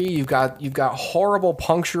debris, you've got horrible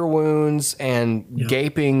puncture wounds and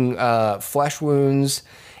gaping flesh wounds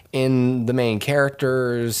in the main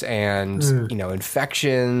characters, and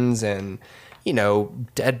infections, and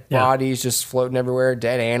dead bodies just floating everywhere,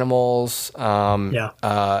 dead animals.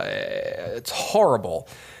 It's horrible.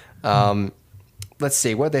 Let's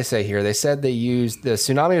see what they say here. They said the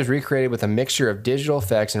tsunami was recreated with a mixture of digital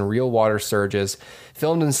effects and real water surges,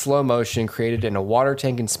 filmed in slow motion, created in a water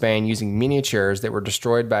tank in Spain using miniatures that were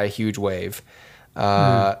destroyed by a huge wave.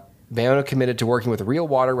 Bayona committed to working with real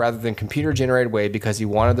water rather than computer-generated wave because he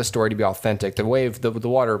wanted the story to be authentic. The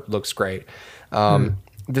water looks great.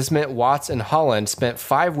 This meant Watts and Holland spent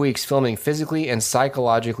 5 weeks filming physically and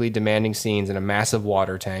psychologically demanding scenes in a massive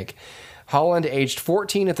water tank. Holland, aged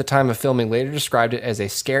 14 at the time of filming, later described it as a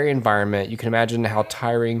scary environment. You can imagine how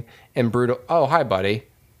tiring and brutal... Oh, hi, buddy.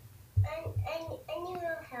 I need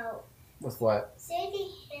your help. With what? Say they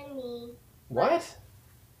hit me. What?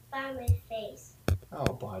 By my face.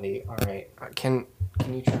 Oh, buddy. All right. Can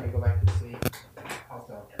you try to go back to sleep? I'll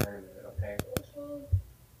turn a minute, okay? Okay.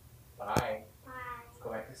 Bye. Bye.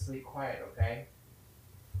 Go back to sleep quiet, okay?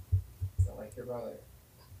 Not like your brother.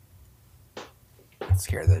 That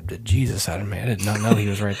scared the Jesus out of me. I did not know he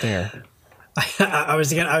was right there. I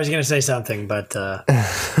was gonna say something, but I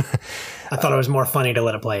thought it was more funny to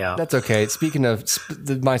let it play out. That's okay. Speaking of,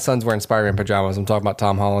 my son's wearing Spider-Man pajamas. I'm talking about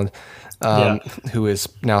Tom Holland, who is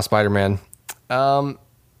now Spider-Man.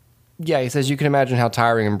 He says you can imagine how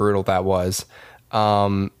tiring and brutal that was. I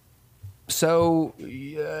mean,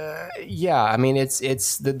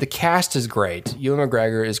 it's the cast is great. Ewan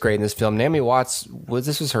McGregor is great in this film. Naomi Watts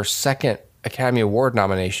this was her second Academy Award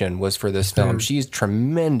nomination was for this film. She's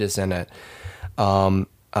tremendous in it. Tom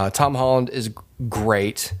Holland is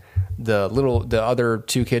great. The other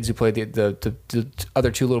two kids who played the other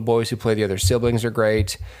two little boys who play the other siblings are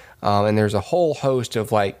great. And there's a whole host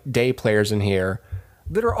of like day players in here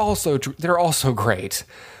that are also great.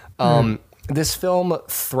 This film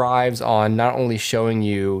thrives on not only showing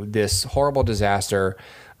you this horrible disaster,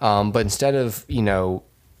 but instead of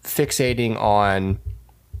fixating on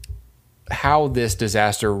how this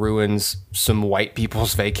disaster ruins some white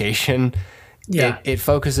people's vacation, it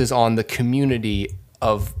focuses on the community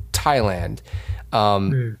of Thailand.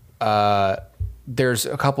 There's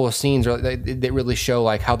a couple of scenes that really show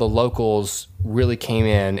like how the locals really came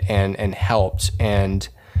in and helped and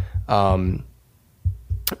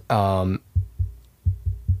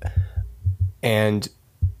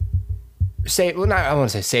saved. Well, I want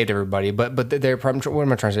to say saved everybody, but what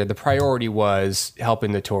am I trying to say? The priority was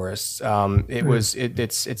helping the tourists.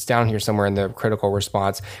 It's down here somewhere in the critical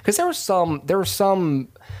response, because there was some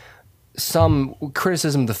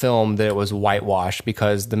criticism of the film that it was whitewashed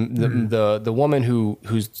because the woman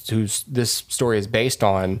who's this story is based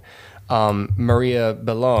on, Maria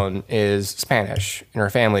Belon, is Spanish and her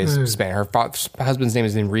family is Spanish. Her husband's name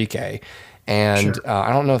is Enrique. And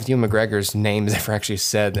I don't know if Ewan McGregor's name is ever actually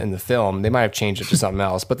said in the film. They might have changed it to something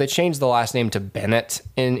else, but they changed the last name to Bennett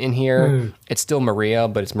in here. It's still Maria,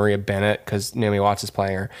 but it's Maria Bennett because Naomi Watts is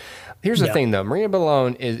playing her. Here's the thing, though. Maria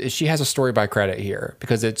Belon is she has a story by credit here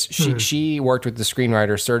because she worked with the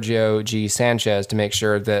screenwriter Sergio G. Sanchez to make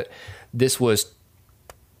sure that this was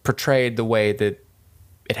portrayed the way that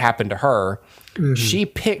it happened to her. She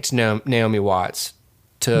picked Naomi Watts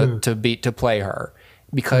to play her.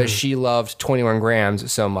 because she loved 21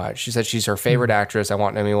 Grams so much. She said she's her favorite actress. I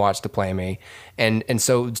want Naomi Watts to play me. And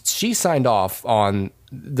so she signed off on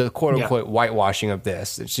the quote unquote whitewashing of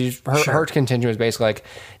this. Her contention was basically like,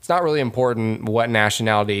 it's not really important what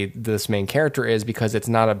nationality this main character is because it's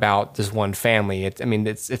not about this one family.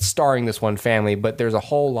 It's starring this one family, but there's a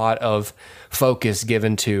whole lot of focus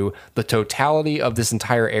given to the totality of this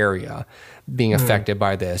entire area being affected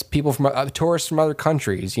by this. People from tourists from other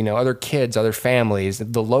countries, other kids, other families,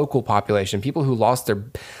 the local population, people who lost their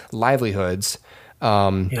livelihoods.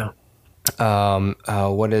 But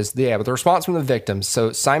the response from the victims.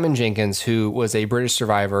 So Simon Jenkins, who was a British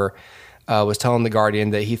survivor, was telling The Guardian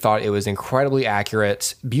that he thought it was incredibly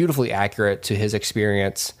accurate, beautifully accurate to his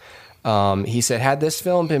experience. He said, had this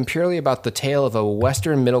film been purely about the tale of a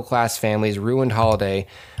Western middle-class family's ruined holiday,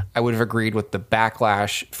 I would have agreed with the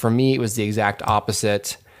backlash. For me, it was the exact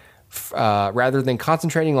opposite. Rather than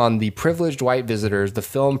concentrating on the privileged white visitors, the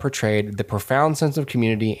film portrayed the profound sense of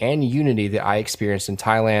community and unity that I experienced in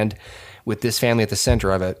Thailand with this family at the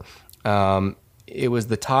center of it. It was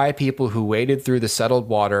the Thai people who waded through the settled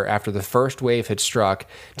water after the first wave had struck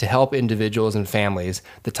to help individuals and families.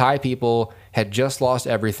 The Thai people had just lost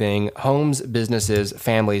everything, homes, businesses,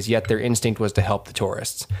 families, yet their instinct was to help the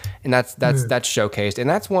tourists. And that's showcased. And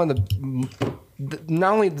that's one of the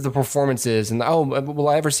not only the performances and will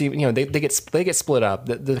I ever see, they get split up.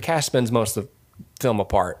 The cast spends most of the film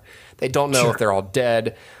apart. They don't know if they're all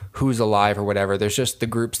dead, who's alive or whatever. There's just the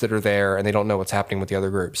groups that are there and they don't know what's happening with the other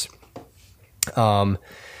groups. And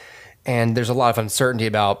there's a lot of uncertainty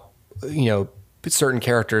about, certain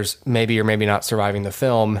characters maybe or maybe not surviving the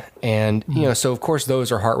film. And, so of course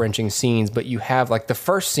those are heart-wrenching scenes, but you have like the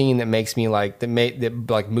first scene that makes me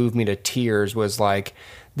that moved me to tears was like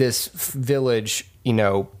this village,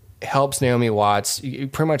 helps Naomi Watts,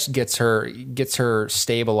 pretty much gets her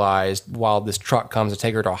stabilized while this truck comes to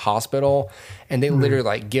take her to a hospital, and they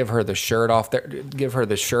literally give her the shirt off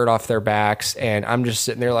their backs, and I'm just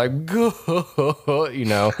sitting there like, what's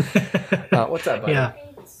that, buddy? Yeah.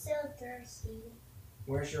 I'm so thirsty.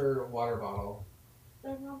 Where's your water bottle?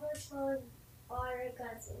 My mother's water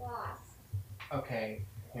got lost. Okay,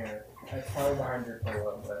 here. It's probably behind your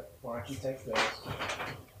pillow, but why don't you take this?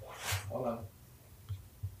 Hold on.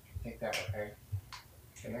 Take that, okay?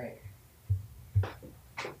 Good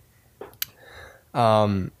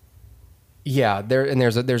night. Yeah,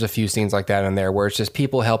 there's a few scenes like that in there where it's just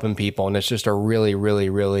people helping people, and it's just a really, really,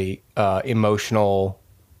 really emotional,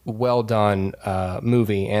 well done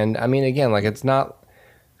movie. And I mean, again, it's not.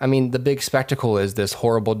 I mean, the big spectacle is this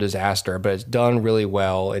horrible disaster, but it's done really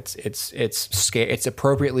well. It's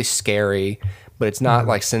appropriately scary, but it's not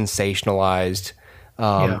sensationalized.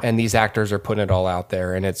 And these actors are putting it all out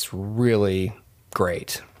there, and it's really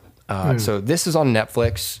great. So this is on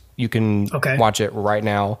Netflix. You can watch it right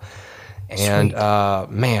now. And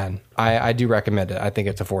man, I do recommend it. I think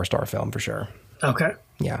it's a 4-star film for sure. Okay.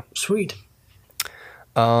 Yeah. Sweet.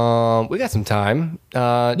 We got some time.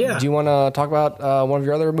 Do you want to talk about one of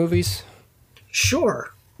your other movies?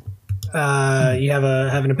 Sure. You have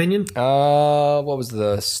an opinion? What was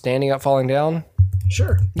the Standing Up, Falling Down?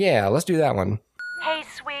 Sure. Yeah, let's do that one. Hey,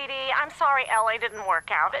 sweetie, I'm sorry LA didn't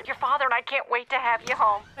work out. Your father and I can't wait to have you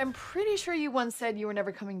home. I'm pretty sure you once said you were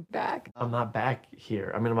never coming back. I'm not back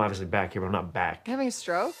here. I mean, I'm obviously back here, but I'm not back. Having a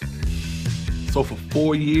stroke? So for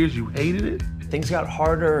 4 years, you hated it? Things got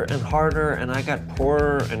harder and harder, and I got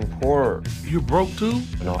poorer and poorer. You're broke too?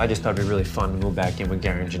 No, I just thought it'd be really fun to move back in with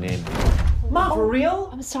Gary and Janine. Mom, for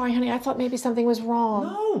real? I'm sorry, honey. I thought maybe something was wrong.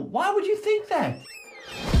 No, why would you think that?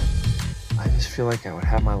 I just feel like I would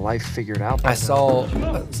have my life figured out. I saw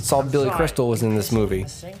Billy Crystal was in this movie.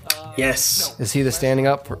 Yes. Is he the standing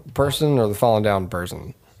up person or the falling down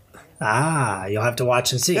person? You'll have to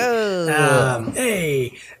watch and see.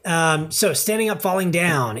 So Standing Up, Falling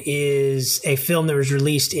Down is a film that was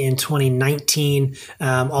released in 2019.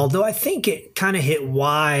 Although I think it kind of hit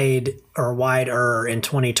wider in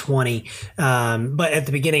 2020. But at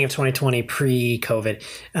the beginning of 2020,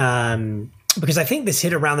 pre-COVID. Because I think this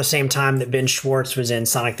hit around the same time that Ben Schwartz was in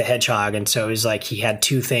Sonic the Hedgehog. And so it was like he had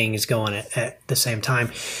two things going at the same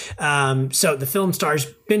time. So the film stars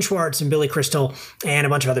Ben Schwartz and Billy Crystal and a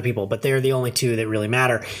bunch of other people, but they're the only two that really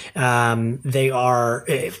matter.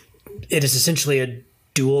 It is essentially a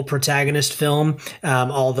dual protagonist film,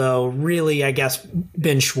 although really, I guess,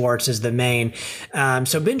 Ben Schwartz is the main.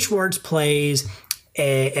 So Ben Schwartz plays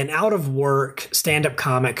an out-of-work stand-up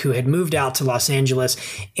comic who had moved out to Los Angeles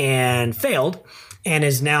and failed and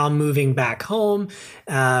is now moving back home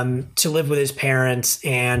to live with his parents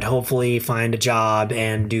and hopefully find a job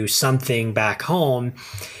and do something back home.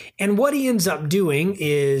 And what he ends up doing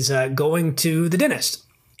is going to the dentist.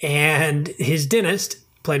 And his dentist,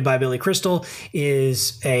 played by Billy Crystal,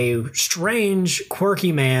 is a strange,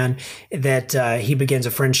 quirky man that he begins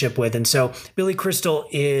a friendship with. And so Billy Crystal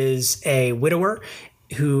is a widower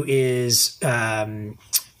who is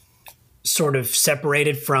sort of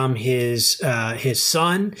separated from his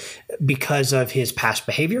son because of his past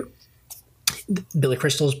behavior. Billy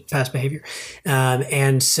Crystal's past behavior.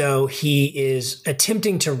 And so he is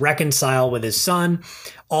attempting to reconcile with his son,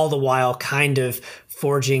 all the while kind of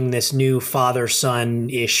forging this new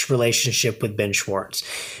father-son-ish relationship with Ben Schwartz,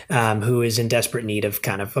 who is in desperate need of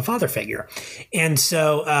kind of a father figure. And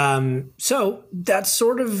so so that's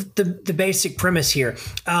sort of the basic premise here.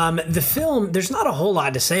 The film, there's not a whole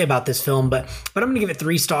lot to say about this film, but I'm going to give it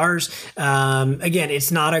 3 stars. Again,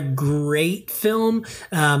 it's not a great film,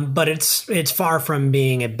 but it's far from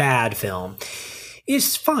being a bad film.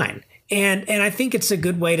 It's fine. And I think it's a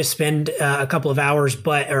good way to spend a couple of hours,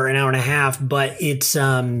 or an hour and a half. But it's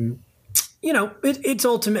it's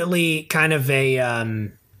ultimately kind of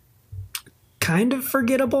a kind of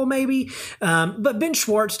forgettable, maybe. But Ben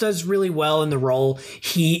Schwartz does really well in the role.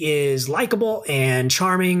 He is likable and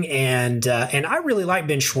charming, and I really like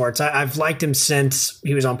Ben Schwartz. I've liked him since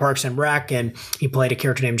he was on Parks and Rec, and he played a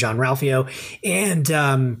character named John Ralphio,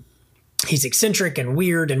 and he's eccentric and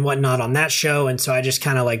weird and whatnot on that show. And so I just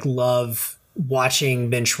kind of like love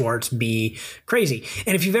watching Ben Schwartz be crazy.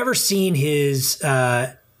 And if you've ever seen his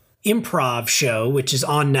improv show, which is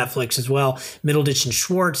on Netflix as well, Middleditch and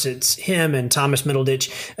Schwartz, it's him and Thomas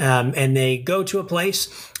Middleditch. And they go to a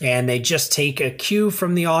place and they just take a cue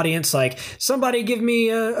from the audience, like, somebody give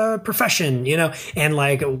me a profession, and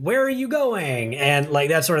like, where are you going? And like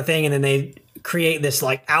that sort of thing. And then they create this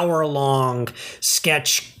like hour-long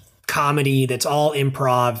sketch comedy that's all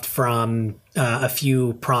improv from a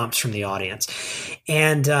few prompts from the audience,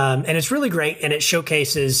 and it's really great, and it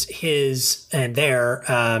showcases his and their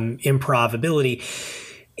improv ability.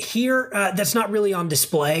 Here, that's not really on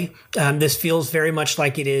display. This feels very much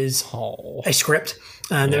like it is a script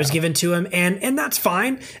that was given to him, and that's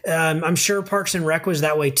fine. I'm sure Parks and Rec was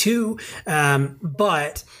that way too,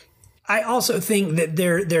 but I also think that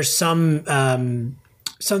there's some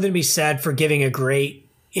something to be said for giving a great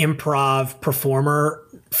improv performer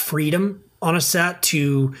freedom on a set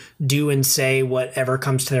to do and say whatever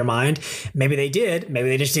comes to their mind. Maybe they did. Maybe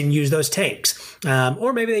they just didn't use those takes,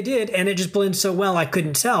 or maybe they did, and it just blends so well I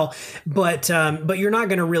couldn't tell. But you're not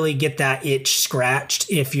going to really get that itch scratched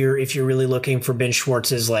if you're really looking for Ben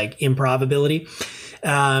Schwartz's like improv ability.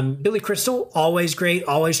 Billy Crystal, always great,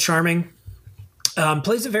 always charming.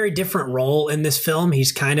 Plays a very different role in this film.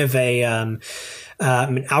 He's kind of an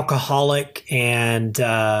alcoholic, and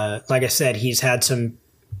like I said, he's had some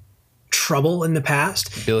trouble in the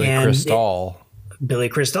past. Billy Crystal.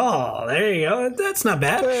 There you go. That's not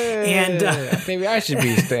bad. Hey, and maybe I should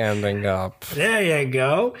be standing up. There you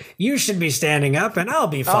go. You should be standing up, and I'll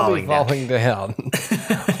be falling down.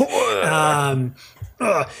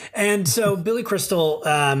 And so Billy Crystal,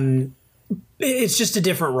 it's just a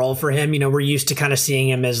different role for him. We're used to kind of seeing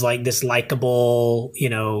him as like this likable,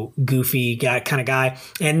 goofy kind of guy.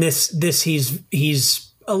 And this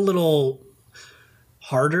he's a little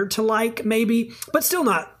harder to like, maybe, but still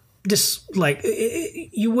not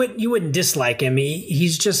you wouldn't dislike him.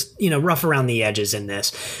 He's just, rough around the edges in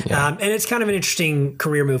this. Yeah. And it's kind of an interesting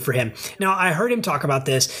career move for him. Now, I heard him talk about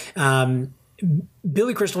this.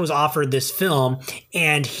 Billy Crystal was offered this film,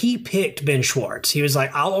 and he picked Ben Schwartz. He was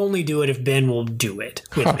like, I'll only do it if Ben will do it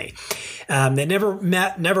with me. They never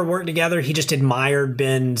met, never worked together. He just admired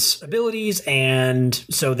Ben's abilities, and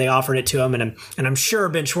so they offered it to him. And I'm sure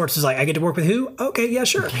Ben Schwartz is like, I get to work with who? Okay, yeah,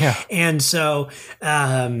 sure. Yeah. And so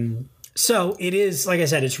it is, like I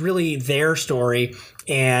said, it's really their story,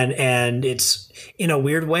 and it's, in a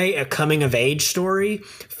weird way, a coming of age story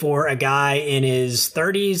for a guy in his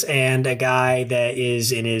 30s and a guy that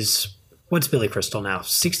is in his, what's Billy Crystal now?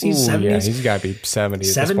 60s, 70s? Yeah, he's got to be 70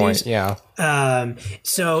 at this point. Yeah.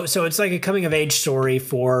 So it's like a coming of age story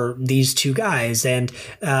for these two guys, and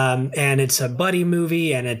it's a buddy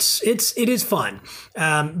movie, and it is fun.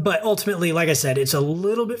 But ultimately, like I said, it's a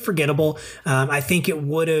little bit forgettable. I think it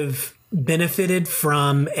would have benefited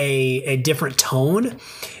from a different tone.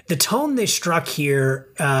 The tone they struck here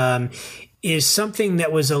is something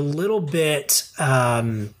that was a little bit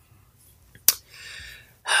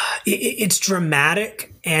it's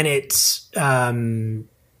dramatic, and it's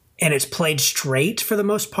it's played straight for the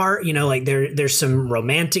most part. You know, like there's some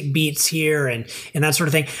romantic beats here and that sort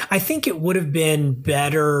of thing. I think it would have been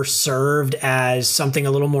better served as something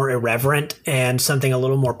a little more irreverent and something a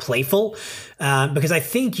little more playful. Because I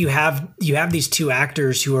think you have these two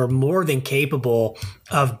actors who are more than capable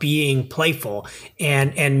of being playful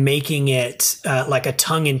and making it like a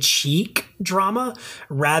tongue-in-cheek drama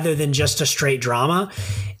rather than just a straight drama.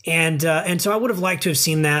 And so I would have liked to have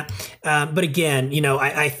seen that. But again, you know,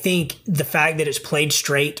 I think the fact that it's played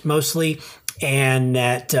straight mostly and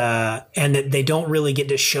that they don't really get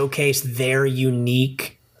to showcase their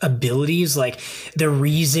unique abilities, like the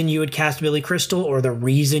reason you would cast Billy Crystal or the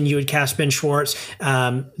reason you would cast Ben Schwartz,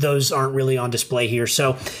 those aren't really on display here.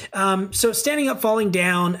 So Standing Up, Falling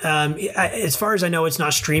Down, as far as I know, it's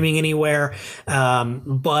not streaming anywhere,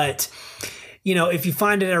 but you know, if you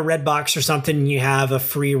find it at a Redbox or something and you have a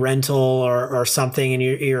free rental or something and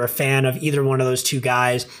you're a fan of either one of those two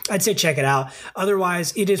guys, I'd say check it out.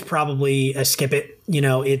 Otherwise, it is probably a skip it. You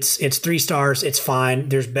know, it's 3 stars. It's fine.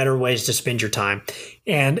 There's better ways to spend your time.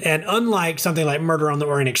 And unlike something like Murder on the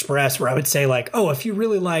Orient Express, where I would say like, oh, if you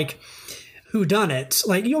really like whodunits,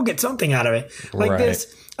 like you'll get something out of it. Like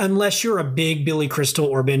this, unless you're a big Billy Crystal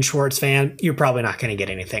or Ben Schwartz fan, you're probably not going to get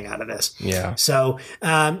anything out of this. Yeah. So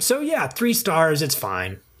yeah, 3 stars. It's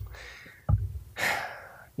fine.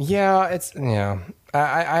 Yeah,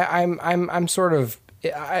 I'm sort of.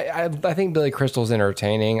 I think Billy Crystal's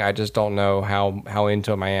entertaining. I just don't know how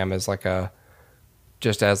into him I am as like a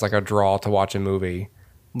draw to watch a movie.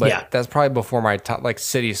 But yeah, that's probably before my time. Like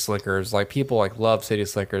City Slickers, like people like love City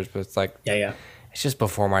Slickers, but it's like it's just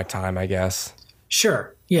before my time, I guess.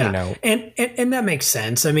 Sure. Yeah. You know. And that makes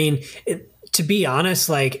sense. I mean, to be honest,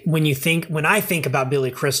 like when I think about Billy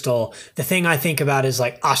Crystal, the thing I think about is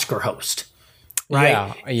like Oscar host.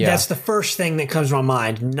 Right? Yeah. That's the first thing that comes to my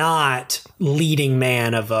mind, not leading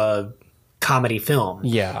man of a comedy film.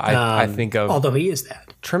 Yeah, I think of, although he is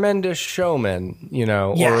that. Tremendous Showman, you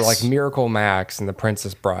know, or like Miracle Max and The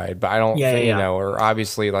Princess Bride, but I don't think, you know, or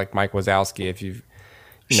obviously like Mike Wazowski if you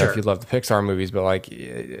know, if you love the Pixar movies, but like,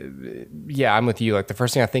 yeah, I'm with you. Like the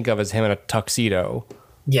first thing I think of is him in a tuxedo.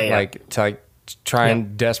 Yeah. Like to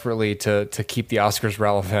trying desperately to keep the Oscars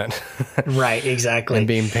relevant. Right, exactly. And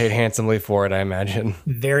being paid handsomely for it, I imagine.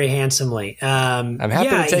 Very handsomely. I'm happy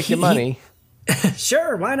to take your money.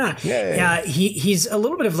 Sure, why not? Yeah, he's a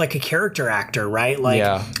little bit of like a character actor, right?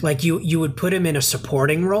 Like you would put him in a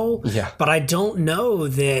supporting role. Yeah. But I don't know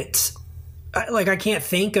that. Like I can't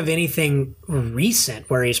think of anything recent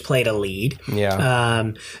where he's played a lead.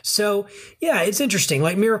 Yeah. So yeah, it's interesting.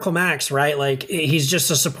 Like Miracle Max, right? Like he's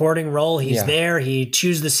just a supporting role. He's there. He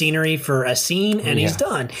chews the scenery for a scene, and he's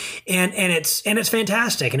done. And it's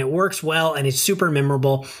fantastic, and it works well, and it's super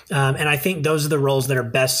memorable. And I think those are the roles that are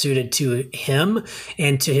best suited to him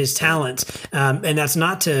and to his talents. And that's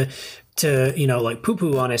not to you know, like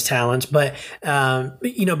poo-poo on his talents, but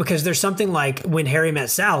you know, because there's something like When Harry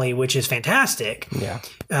Met Sally, which is fantastic,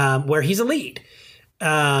 where he's a lead.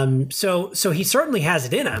 So he certainly has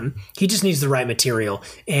it in him. He just needs the right material,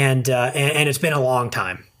 and it's been a long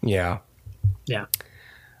time. Yeah.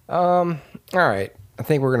 All right, I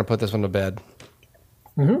think we're gonna put this one to bed.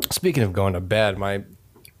 Mm-hmm. Speaking of going to bed, my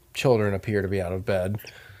children appear to be out of bed,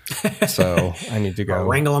 so I need to go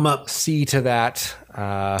wrangle them up. See to that.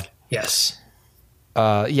 Yes.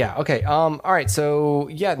 Yeah. Okay. All right. So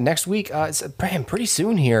yeah, next week. It's pretty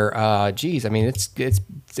soon here. Geez. I mean,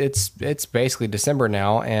 it's basically December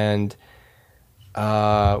now, and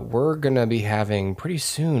we're gonna be having pretty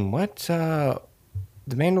soon. The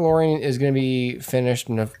Mandalorian is gonna be finished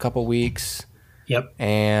in a couple weeks. Yep.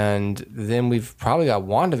 And then we've probably got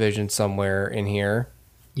WandaVision somewhere in here.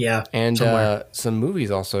 Yeah, and some movies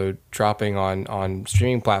also dropping on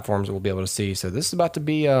streaming platforms that we'll be able to see. So this is about to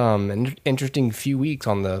be an interesting few weeks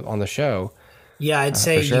on the show. Yeah, I'd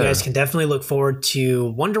say you guys can definitely look forward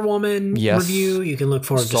to Wonder Woman review. You can look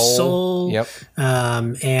forward to Soul. Yep.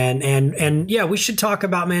 And yeah, we should talk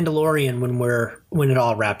about Mandalorian when it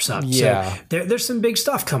all wraps up. Yeah. So there's some big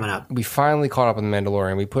stuff coming up. We finally caught up on the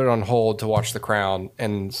Mandalorian. We put it on hold to watch The Crown,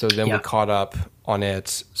 and so then we caught up on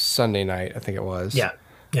it Sunday night, I think it was. Yeah.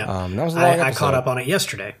 Yeah, that was a long I caught up on it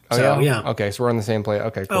yesterday. Oh, so, yeah? Okay, so we're on the same place.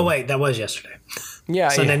 Okay, cool. Oh, wait, that was yesterday. Yeah.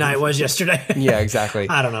 Sunday night was yesterday. Yeah, exactly.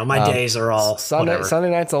 I don't know. My days are all Sunday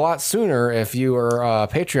night's a lot sooner if you are a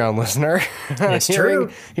Patreon listener. It's true.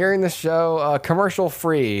 Hearing the show commercial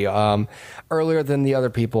free earlier than the other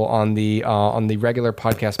people on the regular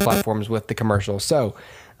podcast platforms with the commercial. So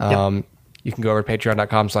you can go over to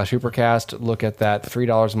patreon.com/HooperCast, look at that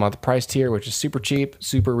 $3 a month price tier, which is super cheap,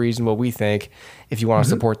 super reasonable, we think, if you want to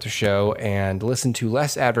support the show and listen to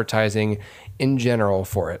less advertising in general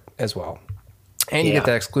for it as well. And you get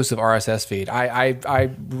that exclusive RSS feed.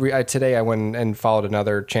 Today I went and followed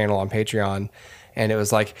another channel on Patreon, and it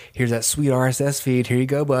was like, here's that sweet RSS feed. Here you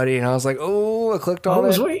go, buddy. And I was like, I clicked on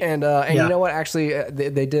it. Sweet. And you know what? Actually,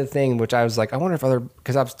 they did a thing, which I was like, I wonder if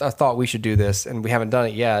because I thought we should do this, and we haven't done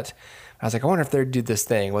it yet. I was like, I wonder if they'd do this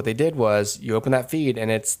thing. What they did was you open that feed,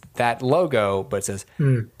 and it's that logo, but it says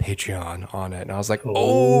Patreon on it. And I was like,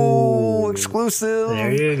 exclusive.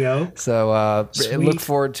 There you go. So look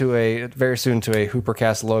forward to very soon to a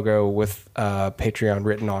HooperCast logo with Patreon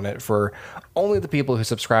written on it for only the people who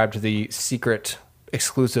subscribe to the secret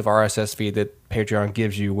exclusive RSS feed that Patreon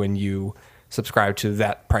gives you when you subscribe to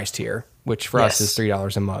that price tier, which for us is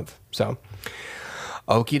 $3 a month. So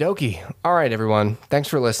okie dokie. All right, everyone. Thanks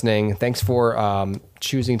for listening. Thanks for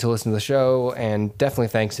choosing to listen to the show. And definitely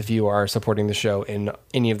thanks if you are supporting the show in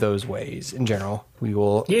any of those ways in general. We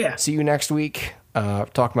will see you next week,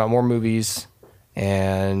 talking about more movies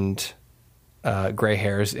and gray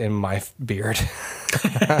hairs in my beard.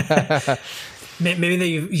 Maybe that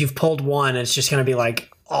you've pulled one and it's just going to be like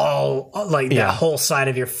that whole side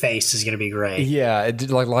of your face is going to be gray. Yeah, it did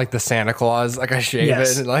like the Santa Claus. Like I shave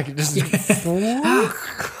it and like just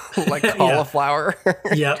like cauliflower.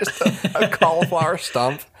 Yeah, just a cauliflower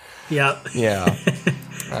stump. Yep. Yeah.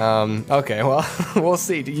 Okay. Well, we'll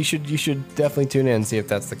see. You should definitely tune in and see if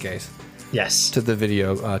that's the case. Yes. To the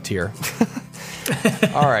video tier.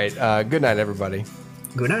 All right. Good night, everybody.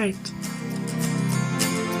 Good night.